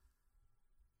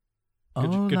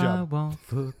 All good I job. want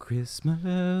for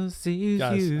Christmas is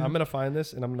Guys, you. I'm gonna find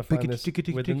this, and I'm gonna find this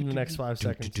within the next 5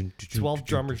 seconds. 12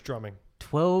 drummers drumming.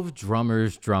 12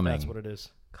 drummers drumming. That's what it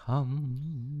is.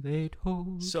 Come, they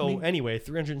told So me. anyway,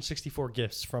 364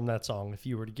 gifts from that song. If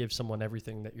you were to give someone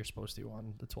everything that you're supposed to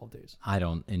on the 12 days. I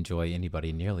don't enjoy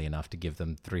anybody nearly enough to give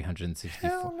them 364.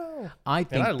 Hell no. I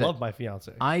think And I that, love my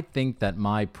fiance. I think that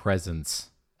my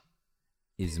presence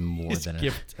is more Is than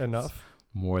gift enough?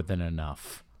 more than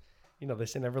enough. You know, they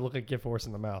say never look a gift horse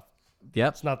in the mouth.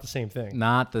 Yep. It's not the same thing.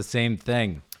 Not the same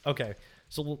thing. Okay,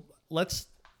 so let's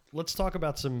talk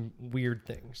about some weird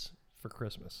things for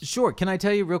Christmas. Sure. Can I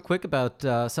tell you real quick about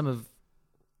some of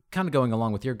kind of going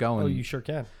along with your going? Oh, you sure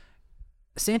can.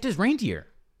 Santa's reindeer.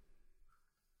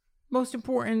 Most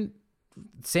important,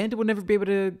 Santa would never be able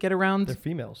to get around They're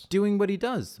females. doing what he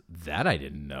does. That I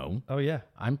didn't know. Oh yeah.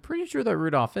 I'm pretty sure that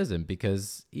Rudolph isn't,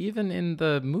 because even in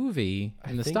the movie,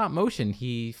 in the think- stop motion,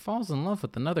 he falls in love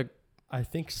with another I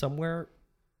think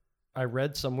I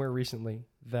read somewhere recently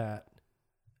that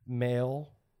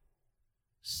male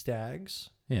stags,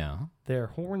 Yeah. their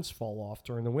horns fall off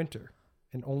during the winter,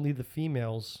 and only the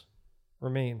females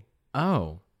remain.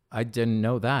 Oh, I didn't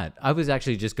know that. I was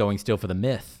actually just going still for the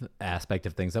myth aspect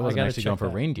of things. I wasn't gotta actually check going for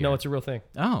that. reindeer. No, it's a real thing.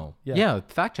 Oh, Yeah. yeah.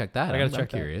 Fact check that. I gotta I'm check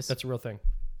curious. that. That's a real thing.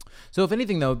 So, if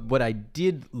anything, though, what I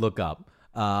did look up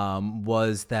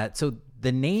was that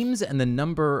the names and the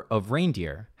number of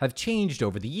reindeer have changed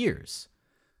over the years,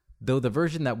 though the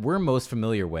version that we're most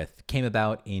familiar with came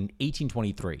about in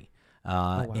 1823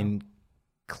 in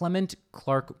Clement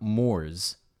Clark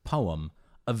Moore's poem,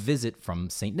 A Visit from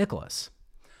St. Nicholas.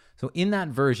 So in that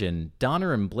version,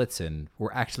 Donner and Blitzen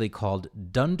were actually called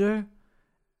Dunder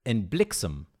and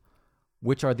Bliksem,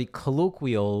 which are the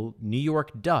colloquial New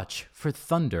York Dutch for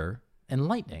thunder and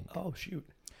lightning. Oh, shoot.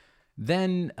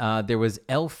 Then there was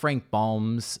L. Frank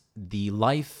Baum's The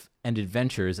Life and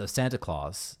Adventures of Santa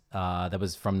Claus that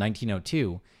was from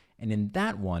 1902. And in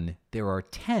that one, there are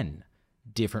 10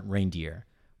 different reindeer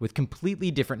with completely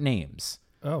different names.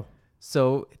 Oh,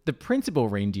 So the principal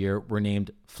reindeer were named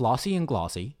Flossie and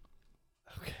Glossy.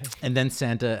 okay. And then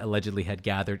Santa allegedly had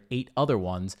gathered 8 other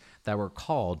ones that were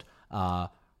called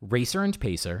Racer and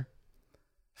Pacer,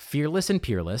 Fearless and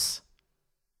Peerless,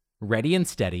 Ready and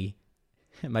Steady,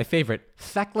 and my favorite,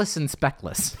 Feckless and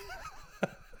Speckless.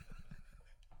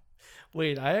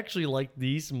 Wait, I actually like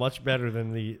these much better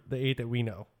than the 8 that we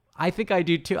know. I think I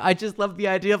do too. I just love the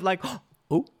idea of like,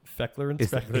 oh, Feckler and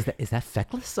is Speckler. that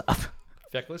Feckless?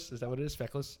 Feckless? Is that what it is?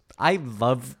 Feckless? I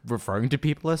love referring to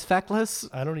people as Feckless.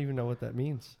 I don't even know what that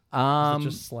means. Is it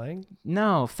just slang?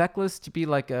 No, feckless to be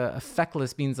like a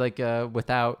feckless means like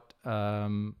without.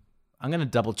 I'm gonna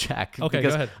double check. Okay,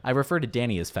 because go ahead. I refer to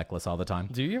Danny as feckless all the time.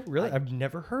 Do you really? I've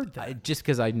never heard that. Just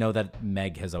because I know that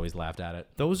Meg has always laughed at it.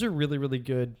 Those are really, really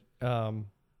good.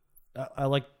 I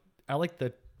like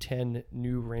the 10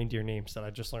 new reindeer names that I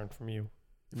just learned from you.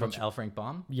 From L. Frank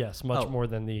Baum. Yes, much Oh. more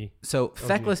than the. So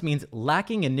feckless means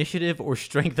lacking initiative or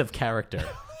strength of character.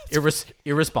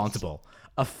 Irresponsible.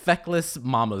 A feckless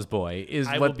mama's boy is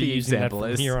I will what be the using that example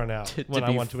from is. here on out to when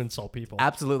I be want to insult people.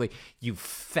 Absolutely. You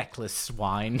feckless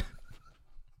swine.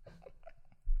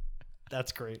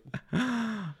 That's great.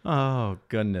 Oh,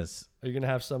 goodness. Are you gonna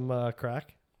have some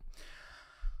crack?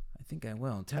 I think I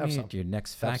will. Tell Have me some. your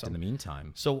next Have fact in some. the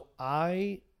meantime. So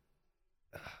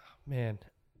man,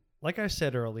 like I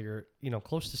said earlier,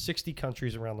 close to 60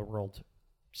 countries around the world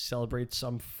celebrate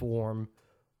some form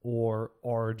or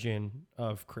origin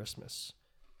of Christmas.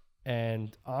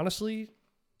 And honestly,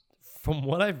 from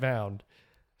what I found,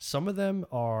 some of them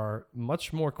are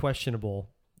much more questionable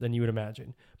than you would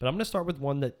imagine. But I'm going to start with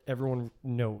one that everyone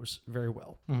knows very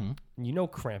well. Mm-hmm. You know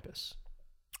Krampus.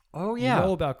 Oh, You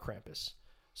know about Krampus.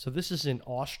 So this is an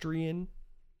Austrian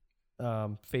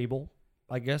fable,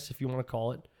 I guess, if you want to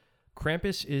call it.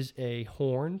 Krampus is a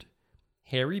horned,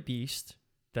 hairy beast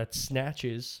that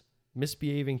snatches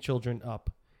misbehaving children up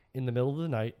in the middle of the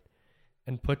night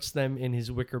and puts them in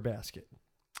his wicker basket.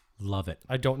 Love it.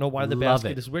 I don't know why the Love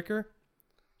basket it. is wicker,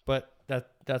 but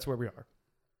that's where we are.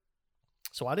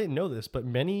 So I didn't know this, but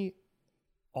many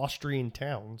Austrian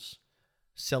towns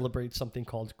celebrate something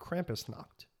called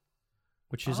Krampusnacht,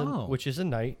 which is a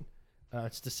night.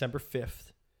 It's December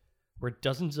 5th, where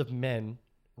dozens of men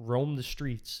roam the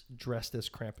streets dressed as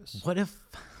Krampus, What if...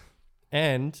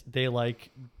 and they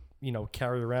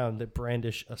carry around, they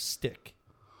brandish a stick,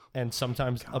 and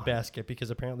sometimes a basket, because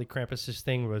apparently Krampus's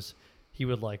thing was he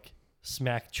would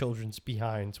smack children's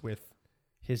behinds with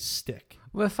his stick.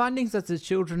 We're finding that the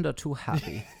children are too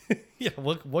happy. Yeah,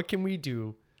 what can we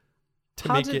do to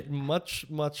How make did- it much,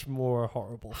 much more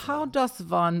horrible? for How them? does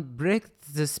one break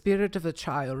the spirit of a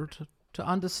child to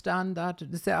understand that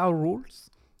there are rules,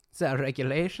 there are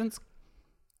regulations,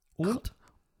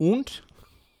 and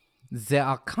there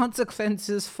are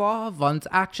consequences for one's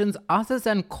actions other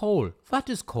than coal. What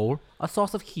is coal? A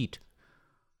source of heat.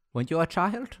 When you're a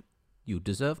child, you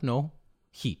deserve no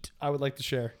heat. I would like to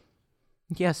share.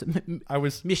 Yes, I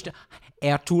was Mr.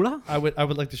 Ertula? I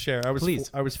would like to share. I was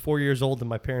Please. I was 4 years old and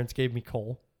my parents gave me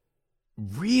coal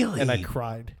Really? and I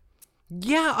cried.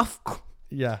 Yeah, of course.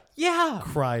 Yeah, Yeah.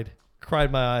 cried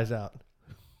my eyes out.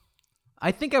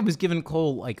 I think I was given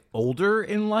coal older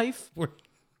in life.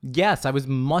 Yes, I was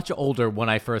much older when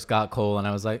I first got coal, and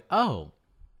I was like, oh,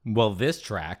 well, this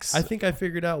tracks. I think I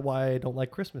figured out why I don't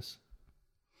like Christmas.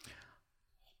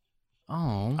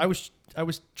 Oh. I was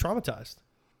traumatized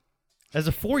as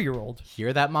a 4-year-old.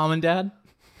 Hear that, Mom and Dad?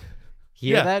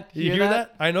 Hear that? You hear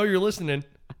that? I know you're listening.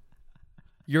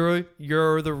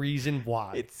 You're the reason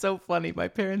why. It's so funny. My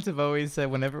parents have always said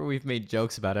whenever we've made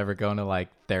jokes about ever going to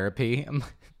therapy,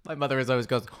 My mother always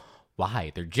goes,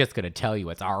 "Why? They're just gonna tell you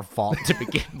it's our fault to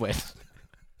begin with."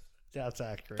 That's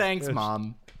accurate. Thanks,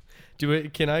 Mom.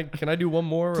 Can I do one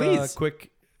more Please.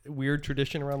 quick weird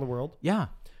tradition around the world? Yeah.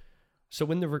 So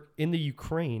in the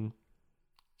Ukraine,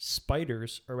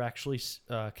 spiders are actually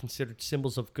considered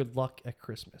symbols of good luck at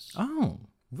Christmas. Oh,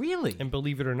 really? And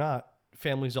believe it or not,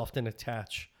 families often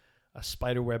attach a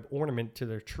spider web ornament to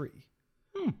their tree.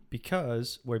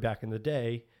 Because way back in the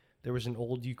day, there was an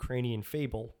old Ukrainian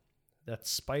fable that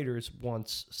spiders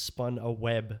once spun a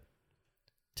web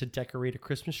to decorate a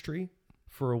Christmas tree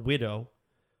for a widow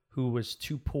who was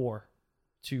too poor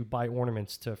to buy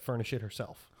ornaments to furnish it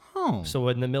herself. Oh. So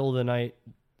in the middle of the night,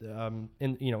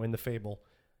 in the fable,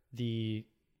 the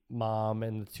mom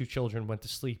and the two children went to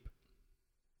sleep,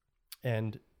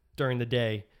 and during the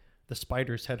day, the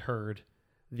spiders had heard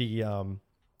the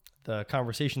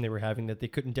conversation they were having that they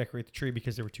couldn't decorate the tree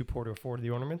because they were too poor to afford the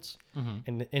ornaments.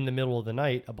 And in the middle of the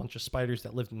night, a bunch of spiders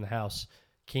that lived in the house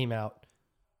came out,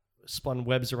 spun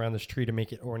webs around this tree to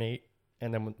make it ornate.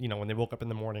 And then, when they woke up in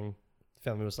the morning, the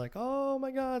family was like, "Oh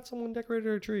my God, someone decorated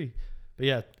our tree." But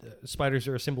yeah, spiders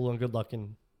are a symbol of good luck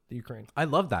in the Ukraine. I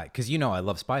love that because I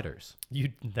love spiders. You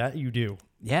do.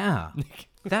 Yeah.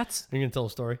 That's Are you gonna tell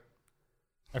a story?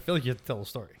 I feel like you have to tell a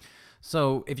story.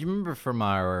 so. If you remember from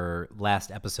our last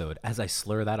episode, as I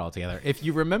slur that all together, if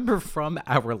you remember from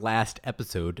our last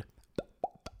episode,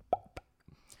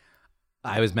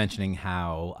 I was mentioning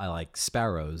how I like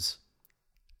sparrows,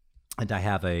 and I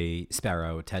have a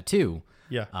sparrow tattoo.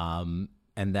 Yeah.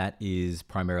 And that is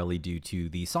primarily due to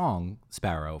the song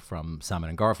Sparrow from Simon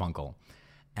and Garfunkel.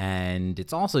 And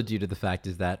it's also due to the fact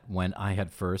is that when I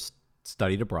had first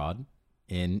studied abroad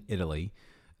in Italy,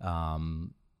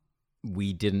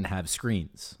 we didn't have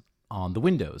screens on the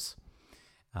windows.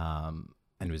 And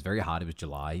it was very hot. It was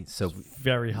July. So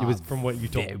Very hot it was from what you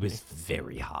told me. It was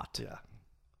very hot. Yeah.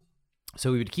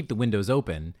 So we would keep the windows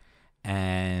open,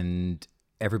 and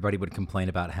everybody would complain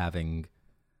about having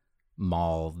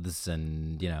moths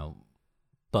and,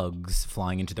 bugs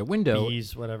flying into their window.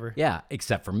 Bees, whatever. Yeah,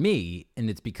 except for me. And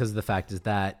it's because of the fact is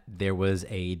that there was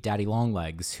a daddy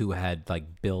longlegs who had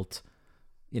built,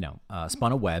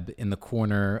 spun a web in the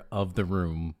corner of the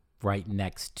room right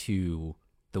next to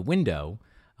the window.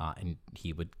 And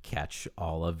he would catch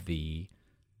all of the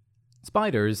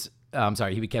spiders.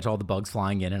 He would catch all the bugs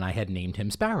flying in, and I had named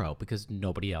him Sparrow because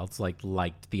nobody else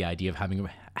liked the idea of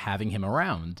having him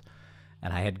around.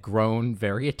 And I had grown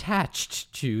very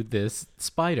attached to this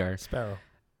spider. Sparrow.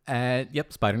 And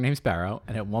spider named Sparrow.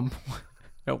 And at one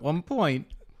point,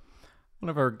 one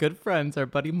of our good friends, our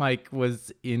buddy Mike,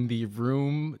 was in the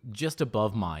room just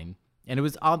above mine. And it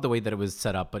was odd the way that it was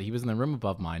set up, but he was in the room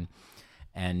above mine,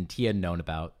 and he had known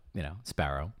about,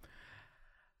 Sparrow.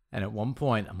 And at one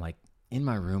point, I'm in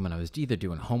my room, and I was either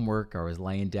doing homework or I was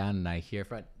laying down, and I hear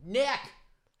friend, "Nick!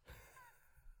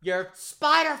 Your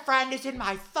spider friend is in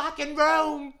my fucking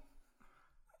room.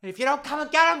 If you don't come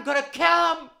and get him, I'm gonna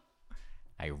kill him."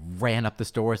 I ran up the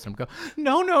stairs and I'm going,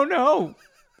 no,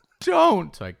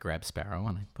 don't. So I grabbed Sparrow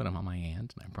and I put him on my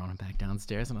hand and I brought him back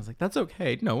downstairs, and I was like, "That's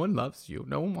okay. No one loves you.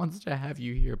 No one wants to have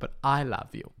you here, but I love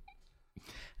you."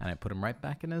 And I put him right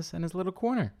back in his little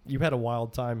corner. You had a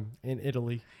wild time in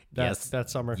Italy that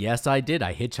summer. Yes, I did.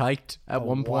 I hitchhiked at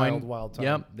one point. Wild time.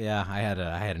 Yep. Yeah, I had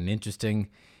an interesting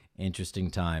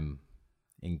time.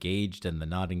 Engaged and the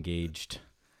not engaged.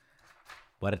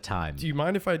 What a time. Do you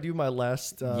mind if I do my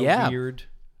last Yeah. weird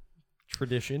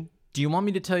tradition? Do you want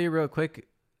me to tell you real quick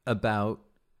about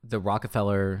the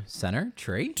Rockefeller Center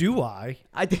tree? Do I?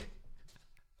 I did.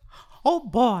 Oh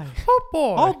boy. Oh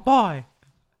boy. Oh boy.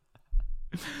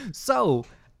 So,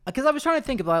 because I was trying to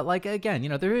think about, again,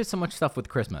 there is so much stuff with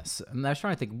Christmas, and I was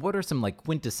trying to think, what are some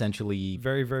quintessentially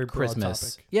Very, very broad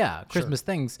Christmas, topic. yeah, Christmas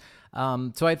things.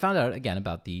 So I had found out again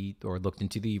about looked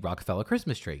into the Rockefeller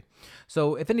Christmas tree.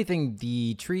 So if anything,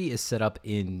 the tree is set up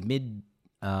in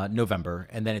mid-November,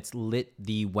 and then it's lit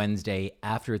the Wednesday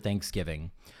after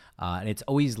Thanksgiving, and it's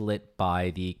always lit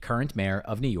by the current mayor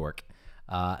of New York,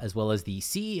 as well as the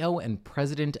CEO and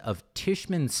president of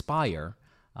Tishman Speyer.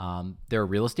 They're a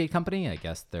real estate company, I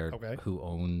guess. They're who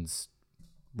owns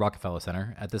Rockefeller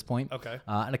Center at this point. Okay.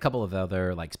 And a couple of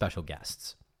other special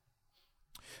guests.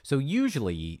 So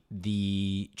usually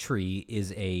the tree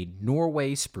is a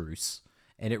Norway spruce,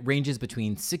 and it ranges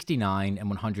between 69 and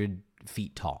 100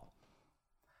 feet tall.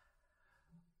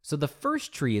 So the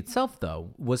first tree itself,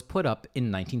 though, was put up in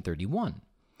 1931,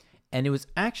 and it was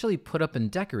actually put up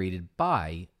and decorated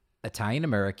by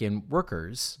Italian-American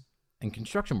workers and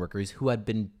construction workers who had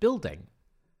been building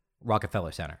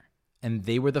Rockefeller Center and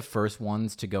they were the first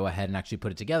ones to go ahead and actually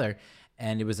put it together.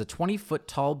 And it was a 20-foot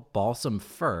tall balsam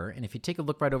fir. And if you take a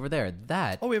look right over there,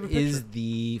 that we have a is picture.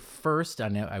 the first. I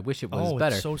know. I wish it was Oh,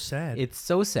 better. it's so sad. It's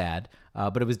so sad.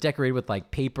 But it was decorated with like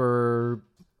paper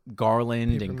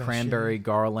garland Paper and mache. cranberry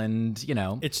garland.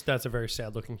 That's a very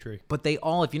sad looking tree. But they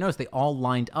all, if you notice, they all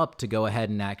lined up to go ahead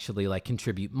and actually like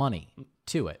contribute money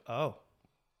to it. Oh.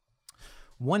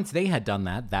 Once they had done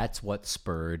that, that's what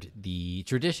spurred the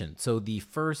tradition. So the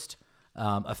first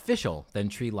official then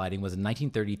tree lighting was in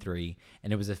 1933,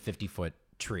 and it was a 50-foot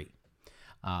tree.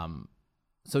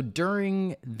 So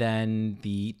during then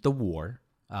the war,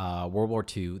 World War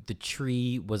II, the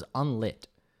tree was unlit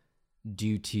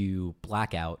due to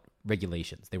blackout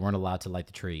regulations. They weren't allowed to light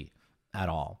the tree at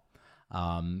all.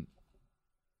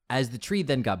 As the tree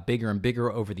then got bigger and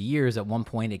bigger over the years, at one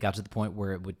point it got to the point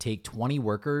where it would take 20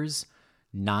 workers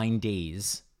 9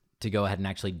 days to go ahead and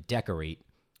actually decorate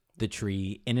the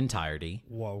tree in entirety.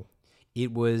 Whoa.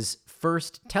 It was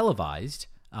first televised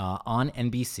on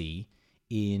NBC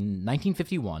in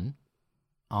 1951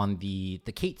 on the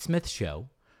Kate Smith Show.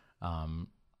 Are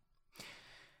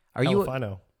you? If I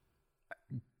know.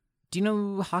 Do you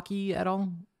know hockey at all?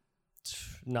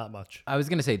 Not much. I was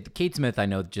gonna say Kate Smith. I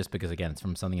know just because again it's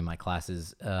from something in my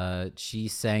classes. She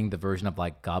sang the version of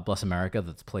like "God Bless America"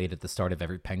 that's played at the start of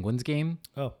every Penguins game.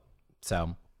 Oh.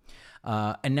 So,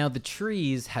 and now the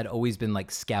trees had always been like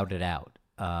scouted out,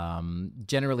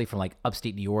 generally from like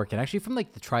upstate New York and actually from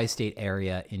like the tri-state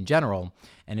area in general.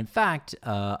 And in fact,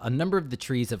 a number of the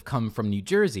trees have come from New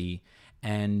Jersey,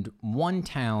 and one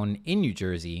town in New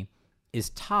Jersey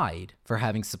is tied for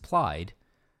having supplied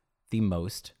the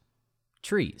most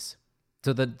trees.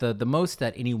 So the most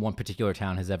that any one particular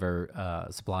town has ever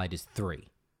supplied is 3.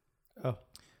 Oh.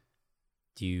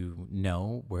 Do you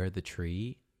know where the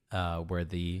tree,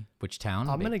 which town?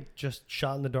 I'm going to just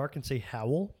shot in the dark and say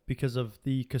Howell because of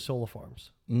the Casola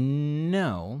Farms.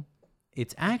 No,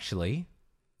 it's actually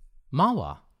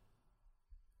Mawa.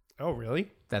 Oh,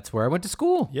 really? That's where I went to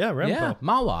school. Yeah, Rampo. Yeah,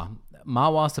 Mawa.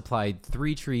 Mawa supplied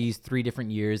 3 trees, 3 different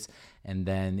years, and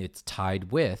then it's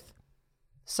tied with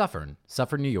Suffern,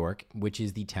 New York, which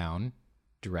is the town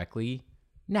directly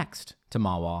next to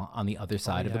Mawa on the other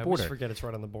side of the I border. always forget it's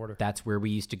right on the border. That's where we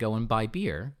used to go and buy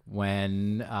beer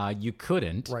when you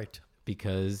couldn't, Right.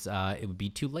 because it would be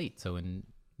too late. So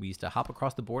we used to hop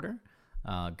across the border,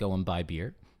 go and buy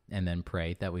beer, and then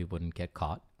pray that we wouldn't get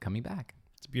caught coming back.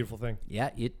 It's a beautiful thing. Yeah,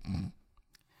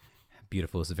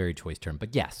 beautiful is a very choice term,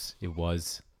 but yes, it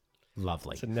was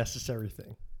lovely. It's a necessary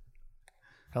thing.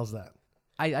 How's that?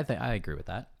 I think I agree with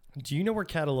that. Do you know where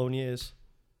Catalonia is?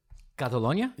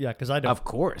 Catalonia? Yeah, because I don't. Of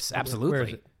course, absolutely. Where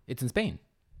is it? It's in Spain.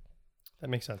 That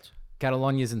makes sense.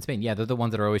 Catalonia is in Spain. Yeah, they're the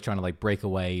ones that are always trying to like break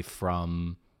away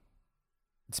from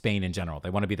Spain in general.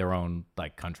 They want to be their own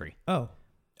like country. Oh.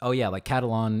 Oh yeah, like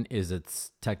Catalan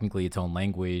is technically its own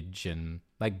language, and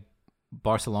like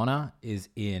Barcelona is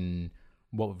in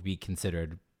what would be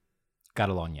considered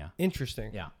Catalonia.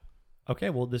 Interesting. Yeah. Okay,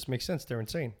 well, this makes sense. They're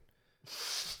insane.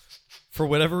 For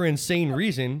whatever insane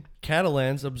reason,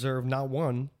 Catalans observe not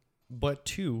 1, but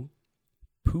 2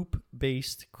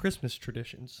 poop-based Christmas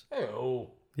traditions.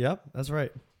 Oh. Yep, that's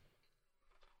right.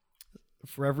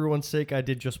 For everyone's sake, I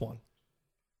did just 1.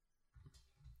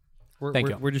 Thank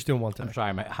you. We're just doing 1 today. I'm sorry,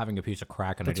 I'm having a piece of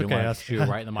crack and That's I didn't okay. want to chew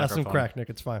right in the Have microphone. some crack, Nick.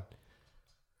 It's fine.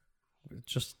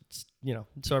 Just,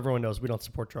 so everyone knows we don't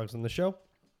support drugs on the show,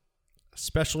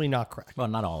 especially not crack. Well,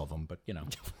 not all of them, but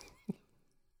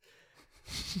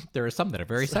there are some that are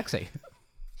very sexy.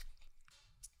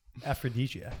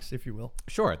 Aphrodisiacs, if you will.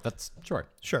 Sure, that's sure.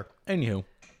 Sure. Anywho,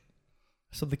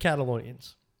 So the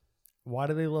Catalonians, why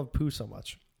do they love poo so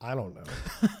much? I don't know.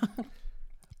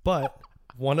 But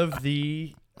one of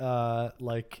the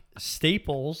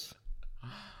staples,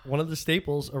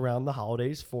 around the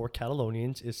holidays for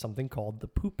Catalonians is something called the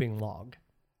pooping log.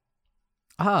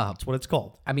 That's what it's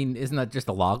called. I mean, isn't that just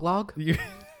a log?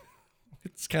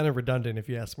 It's kind of redundant if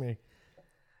you ask me.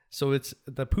 So it's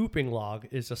the pooping log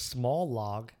is a small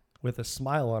log with a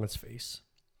smile on its face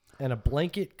and a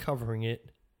blanket covering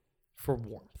it for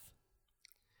warmth.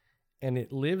 And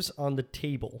it lives on the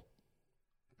table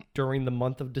during the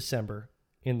month of December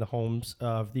in the homes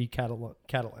of the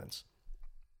Catalans.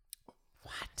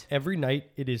 What? Every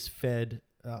night it is fed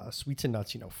sweets and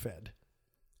nuts, fed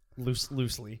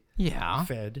loosely. Yeah.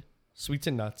 Fed sweets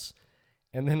and nuts.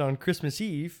 And then on Christmas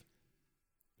Eve,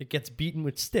 it gets beaten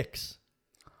with sticks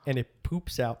and it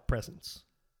poops out presents.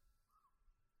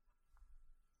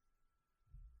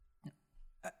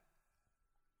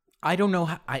 I don't know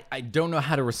how I don't know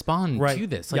how to respond Right. to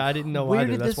this. Yeah, I didn't know where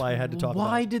either. did That's this- why I had to talk about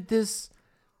Why it. did this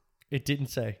It didn't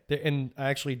say. And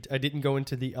I didn't go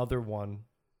into the other one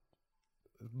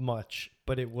much,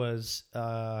 but it was,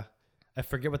 I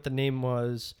forget what the name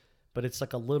was, but it's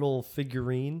like a little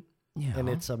figurine, Yeah. and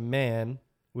it's a man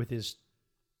with his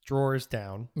drawers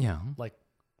down, Yeah. like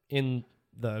in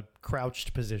the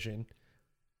crouched position.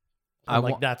 I And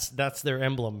like wa- that's their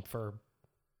emblem for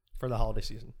the holiday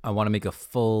season. I want to make a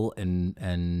full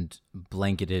and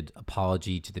blanketed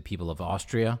apology to the people of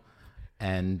Austria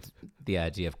and the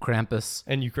idea of Krampus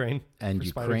And Ukraine. and for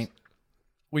Ukraine.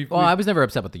 spiders. Well, I was never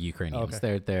upset with the Ukrainians.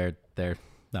 Okay.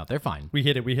 They're fine. We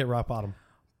hit it. We hit rock bottom.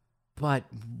 But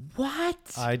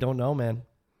what? I don't know, man.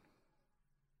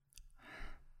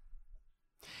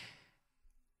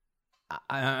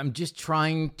 I'm just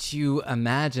trying to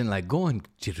imagine, like, go on,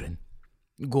 children,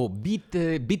 go beat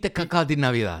the caca de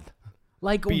Navidad.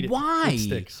 Like, Beat it. why? It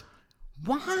sticks.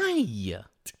 Why?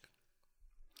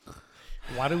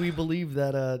 Why do we believe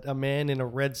that a man in a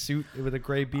red suit with a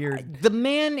gray beard? The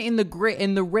man in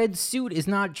the red suit is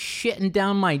not shitting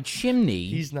down my chimney.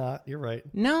 He's not. You're right.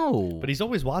 No, But he's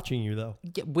always watching you, though.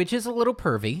 which is a little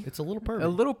pervy. It's a little pervy. A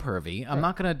little pervy. I'm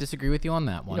not gonna disagree with you on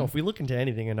that one. If we look into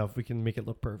anything enough, we can make it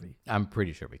look pervy. I'm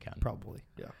pretty sure we can. Probably.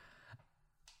 Yeah.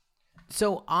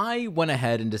 So I went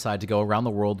ahead and decided to go around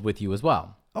the world with you as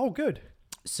well. Oh, good.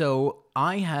 So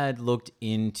I had looked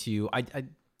into, I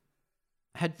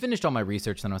had finished all my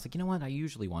research, and I was like, you know what? I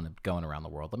usually want to go around the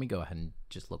world. Let me go ahead and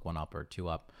just look one up or two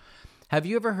up. Have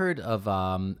you ever heard of,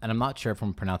 and I'm not sure if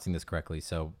I'm pronouncing this correctly,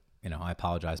 so, I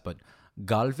apologize, but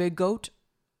Galvegoat?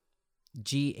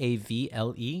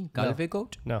 Gavle?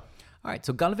 Galvegoat? No. All right,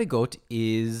 so Galvegoat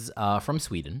is from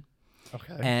Sweden.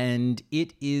 Okay. And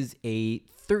it is a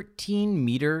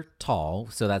 13-meter tall,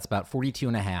 so that's about 42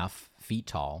 and a half feet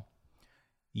tall,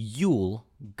 Yule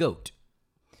goat.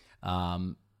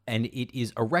 And it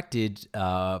is erected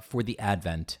for the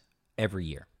Advent every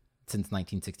year since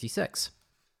 1966.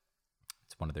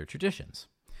 It's one of their traditions.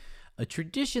 A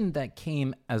tradition that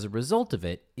came as a result of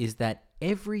it is that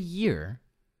every year,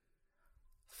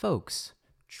 folks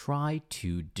try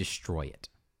to destroy it.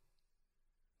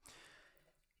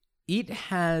 It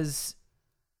has,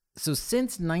 so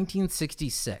since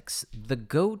 1966, the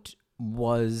goat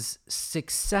was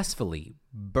successfully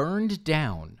burned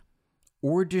down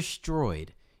or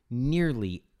destroyed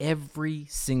nearly every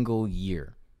single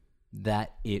year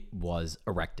that it was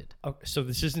erected. So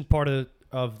this isn't part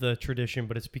of the tradition,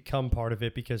 but it's become part of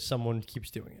it because someone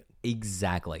keeps doing it.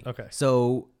 Exactly. Okay.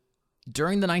 So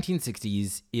during the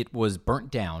 1960s, it was burnt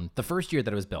down the first year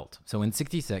that it was built. So in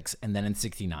 66 and then in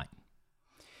 69.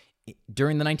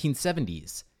 During the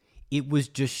 1970s, it was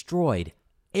destroyed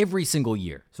every single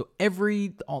year. So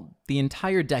the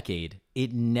entire decade,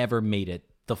 it never made it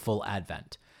the full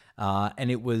Advent. And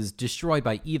it was destroyed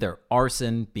by either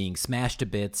arson, being smashed to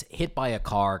bits, hit by a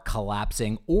car,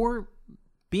 collapsing, or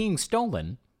being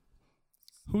stolen.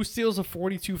 Who steals a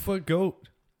 42-foot goat?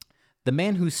 The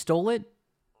man who stole it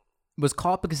was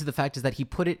caught because of the fact is that he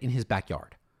put it in his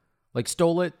backyard. Like,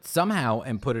 stole it somehow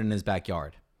and put it in his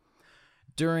backyard.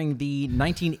 During the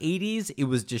 1980s, it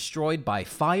was destroyed by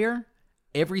fire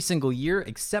every single year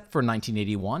except for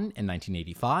 1981 and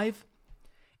 1985.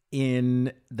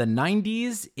 In the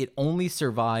 90s, it only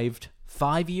survived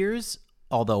 5 years,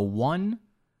 although one,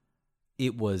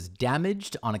 it was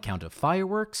damaged on account of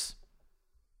fireworks.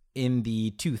 In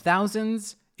the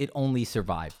 2000s, it only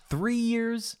survived 3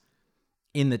 years.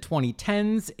 In the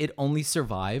 2010s, it only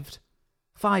survived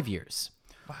 5 years.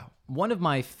 Wow. One of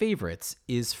my favorites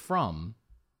is from,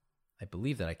 I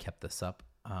believe that I kept this up.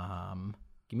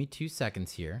 Give me 2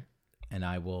 seconds here, and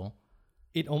I will.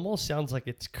 It almost sounds like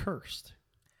it's cursed.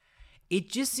 It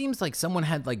just seems like someone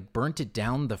had burnt it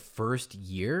down the first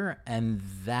year, and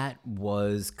that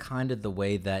was kind of the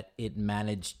way that it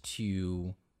managed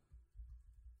to,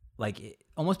 it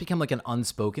almost become like an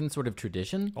unspoken sort of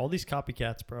tradition. All these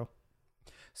copycats, bro.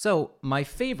 So my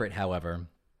favorite, however,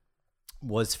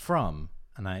 was from,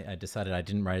 and I decided I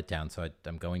didn't write it down, so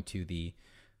I'm going to the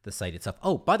site itself.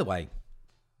 Oh, by the way,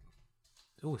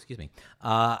 excuse me.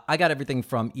 I got everything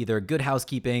from either Good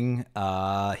Housekeeping,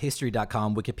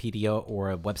 History.com, Wikipedia,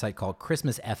 or a website called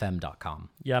ChristmasFM.com.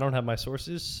 Yeah, I don't have my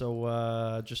sources,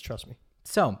 so just trust me.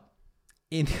 So,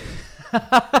 it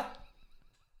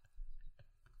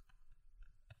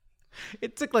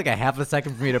took like a half a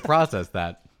second for me to process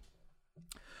that.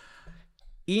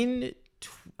 In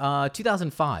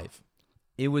 2005,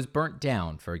 it was burnt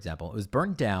down, for example. It was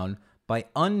burnt down by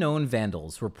unknown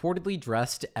vandals reportedly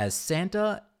dressed as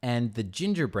Santa and the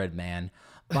Gingerbread Man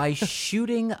by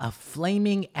shooting a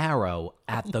flaming arrow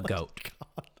at the goat.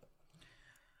 God.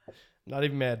 Not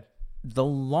even mad. The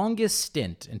longest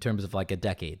stint in terms of a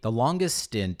decade, the longest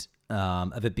stint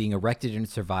of it being erected and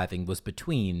surviving was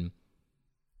between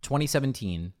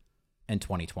 2017 and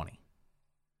 2020.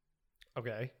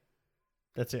 Okay.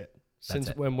 That's it. That's Since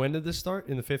it. when did this start?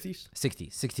 In the 50s?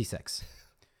 66.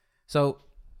 So,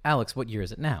 Alex, what year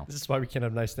is it now? This is why we can't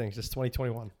have nice things. It's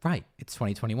 2021. Right, it's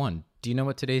 2021. Do you know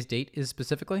what today's date is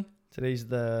specifically? Today's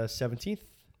the 17th?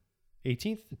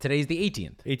 18th? Today's the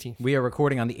 18th. 18th. We are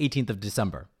recording on the 18th of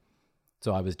December.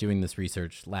 So I was doing this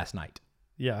research last night.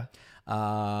 Yeah.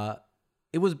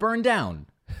 It was burned down.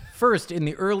 First, in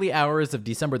the early hours of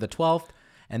December the 12th,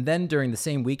 and then during the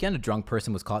same weekend, a drunk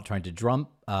person was caught trying to jump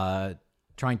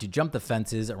the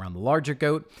fences around the larger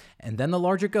goat, and then the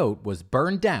larger goat was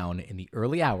burned down in the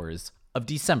early hours of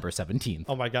December 17th.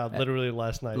 Oh my God, literally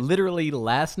last night. Literally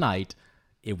last night,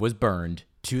 it was burned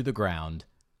to the ground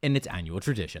in its annual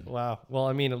tradition. Wow. Well,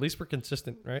 I mean, at least we're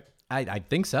consistent, right? I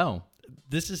think so.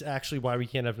 This is actually why we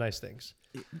can't have nice things.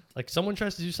 Like someone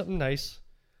tries to do something nice.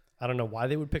 I don't know why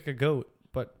they would pick a goat,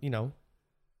 but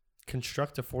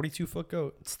construct a 42-foot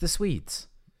goat. It's the Swedes.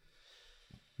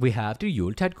 We have the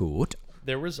Yuletide goat.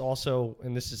 There was also,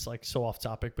 and this is like so off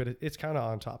topic, but it's kind of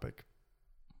on topic.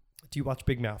 Do you watch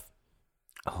Big Mouth?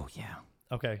 Oh, yeah.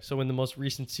 Okay, so in the most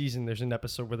recent season, there's an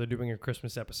episode where they're doing a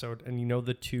Christmas episode, and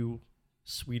the two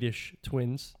Swedish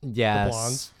twins, Yes. the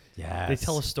blondes. Yes. They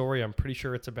tell a story. I'm pretty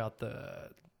sure it's about the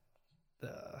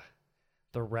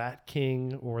Rat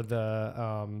King or the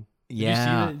did you see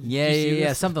Yeah. it? Did you see Yeah.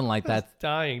 this? Something like that.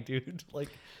 Dying, dude. Like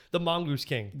the Mongoose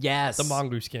King. Yes. The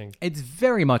Mongoose King. It's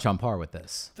very much on par with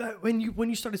this. That, when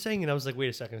you started saying it, I was like, wait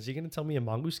a second, is he going to tell me a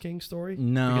Mongoose King story?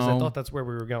 No. Because I thought that's where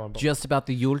we were going. But Just about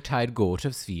the Yuletide goat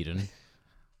of Sweden.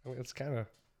 I mean, it's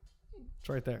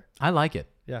right there. I like it.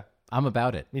 Yeah, I'm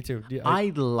about it. me too. Yeah, I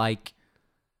like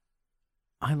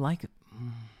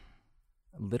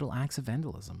little acts of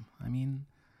vandalism. I mean,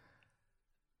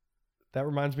 that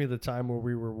reminds me of the time where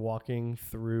we were walking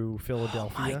through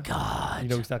Philadelphia. oh my God. You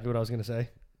know exactly what I was going to say?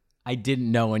 I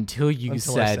didn't know until you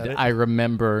Until I said said it. I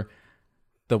remember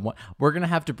the one. We're going to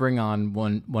have to bring on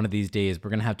one of these days. We're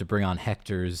going to have to bring on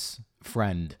Hector's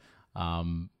friend.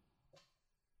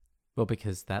 Well,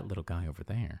 because that little guy over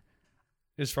there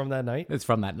Is from that night? is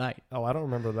from that night. Oh, I don't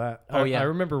remember that. Oh, yeah. I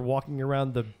remember walking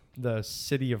around the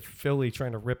city of Philly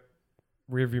trying to rip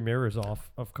rearview mirrors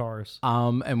off of cars.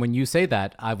 And when you say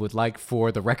that, I would like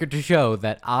for the record to show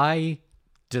that I,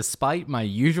 despite my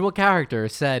usual character,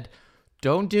 said,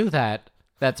 don't do that.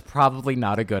 That's probably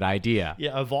not a good idea.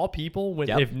 Yeah, of all people,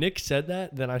 Yep. if Nick said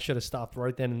that, then I should have stopped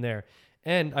right then and there.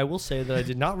 And I will say that I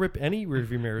did not rip any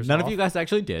rearview mirrors None off of you guys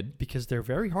actually did. because they're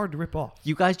very hard to rip off.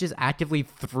 You guys just actively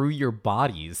threw your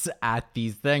bodies at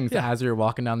these things Yeah. as we were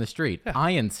walking down the street. Yeah.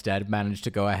 I instead managed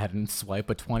to go ahead and swipe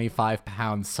a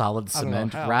 25-pound solid I don't know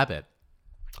cement how. rabbit.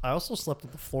 I also slept on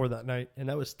the floor that night, and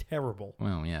that was terrible.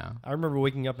 Well, yeah. I remember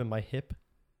waking up and my hip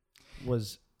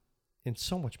was in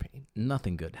so much pain.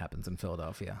 Nothing good happens in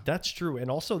Philadelphia. That's true.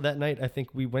 And also that night, I think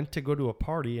we went to go to a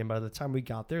party, and by the time we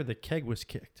got there, the keg was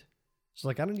kicked. So,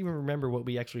 I don't even remember what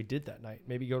we actually did that night.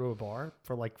 Maybe go to a bar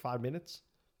for 5 minutes.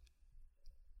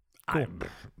 Cool.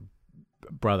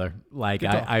 Brother, Good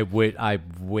talk. I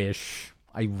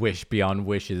wish beyond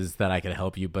wishes that I could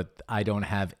help you, but I don't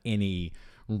have any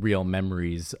real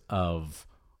memories of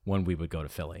when we would go to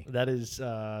Philly. That is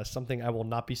something I will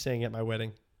not be saying at my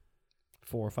wedding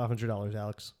for $500,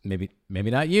 Alex. Maybe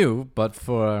not you, but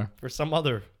for For some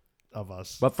other of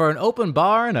us. an open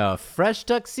bar and a fresh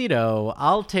tuxedo,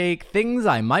 I'll take things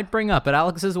I might bring up at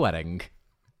Alex's wedding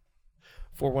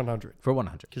For 100. for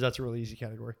 100. Because that's a really easy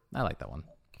category. I like that one.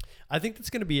 I think that's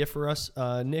going to be it for us.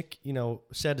 Nick,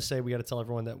 sad to say, we got to tell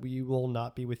everyone that we will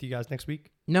not be with you guys next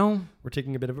week. No, We're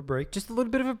taking a bit of a break. just a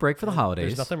little bit of a break for the holidays.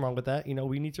 There's nothing wrong with that.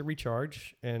 We need to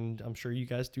recharge, and I'm sure you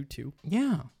guys do too.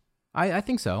 Yeah. I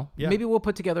think so. Yeah. Maybe we'll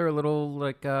put together a little,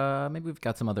 maybe we've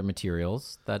got some other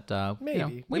materials that, Maybe.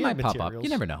 we We might have pop up. materials. You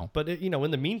never know. But,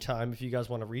 in the meantime, if you guys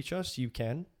want to reach us, you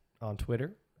can on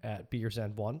Twitter at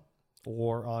BeersAnd1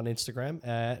 or on Instagram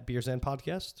at BeersAnd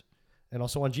Podcast and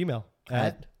also on Gmail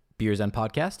at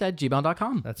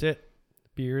beersandpodcast@gmail.com. that's it.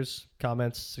 Beers,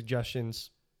 comments, suggestions,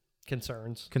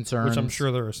 concerns, Concerns, which I'm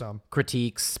sure there are some.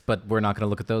 critiques, but we're not going to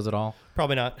look at those at all.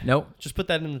 Probably not. Nope. Just put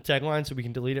that in the tagline so we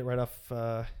can delete it right off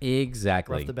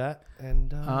Exactly. the bat.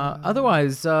 And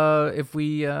Otherwise, if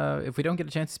we don't get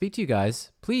a chance to speak to you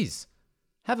guys, please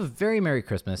have a very Merry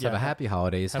Christmas. Have Yeah. a happy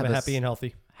holidays. have a happy and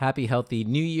healthy, happy, healthy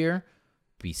New Year.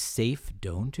 Be safe.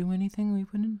 Don't do anything we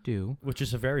wouldn't do. which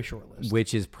is a very short list.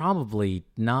 Which is probably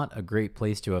not a great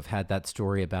place to have had that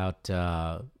story about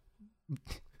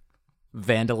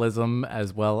vandalism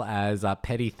as well as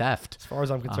petty theft. As far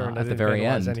as I'm concerned, I at the didn't very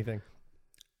vandalize end. anything.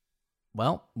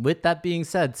 Well, with that being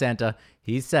said, Santa,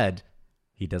 he said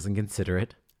he doesn't consider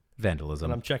it vandalism.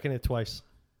 And I'm checking it twice.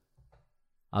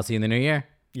 I'll see you in the new year.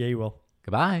 Yeah, you will.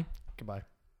 Goodbye. Goodbye.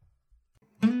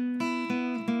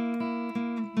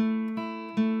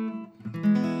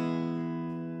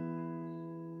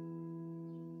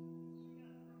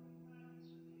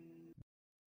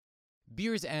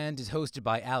 Beers and is hosted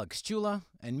by Alex Chula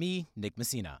and me, Nick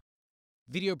Messina.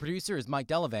 Video producer is Mike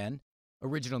Delavan.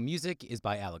 Original music is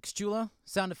by Alex Chula.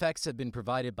 Sound effects have been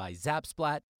provided by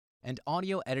Zapsplat. And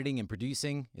audio editing and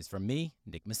producing is from me,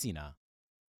 Nick Messina.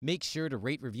 Make sure to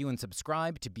rate, review, and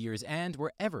subscribe to Beers and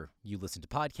wherever you listen to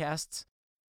podcasts.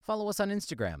 Follow us on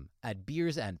Instagram at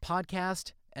Beers and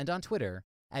Podcast and on Twitter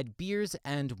at Beers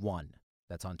and One.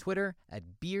 That's on Twitter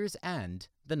at Beers and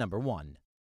the number 1.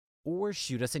 Or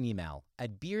shoot us an email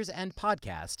at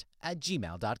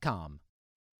beersandpodcast@gmail.com.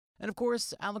 And of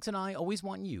course, Alex and I always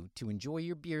want you to enjoy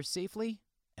your beer safely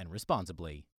and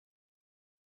responsibly.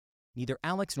 Neither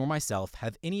Alex nor myself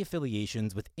have any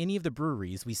affiliations with any of the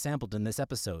breweries we sampled in this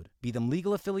episode, be them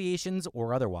legal affiliations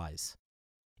or otherwise.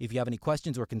 If you have any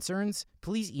questions or concerns,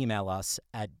 please email us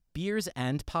at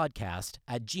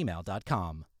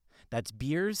beersandpodcast@gmail.com. That's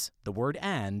beers, the word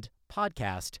and,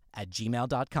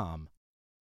 podcast@gmail.com.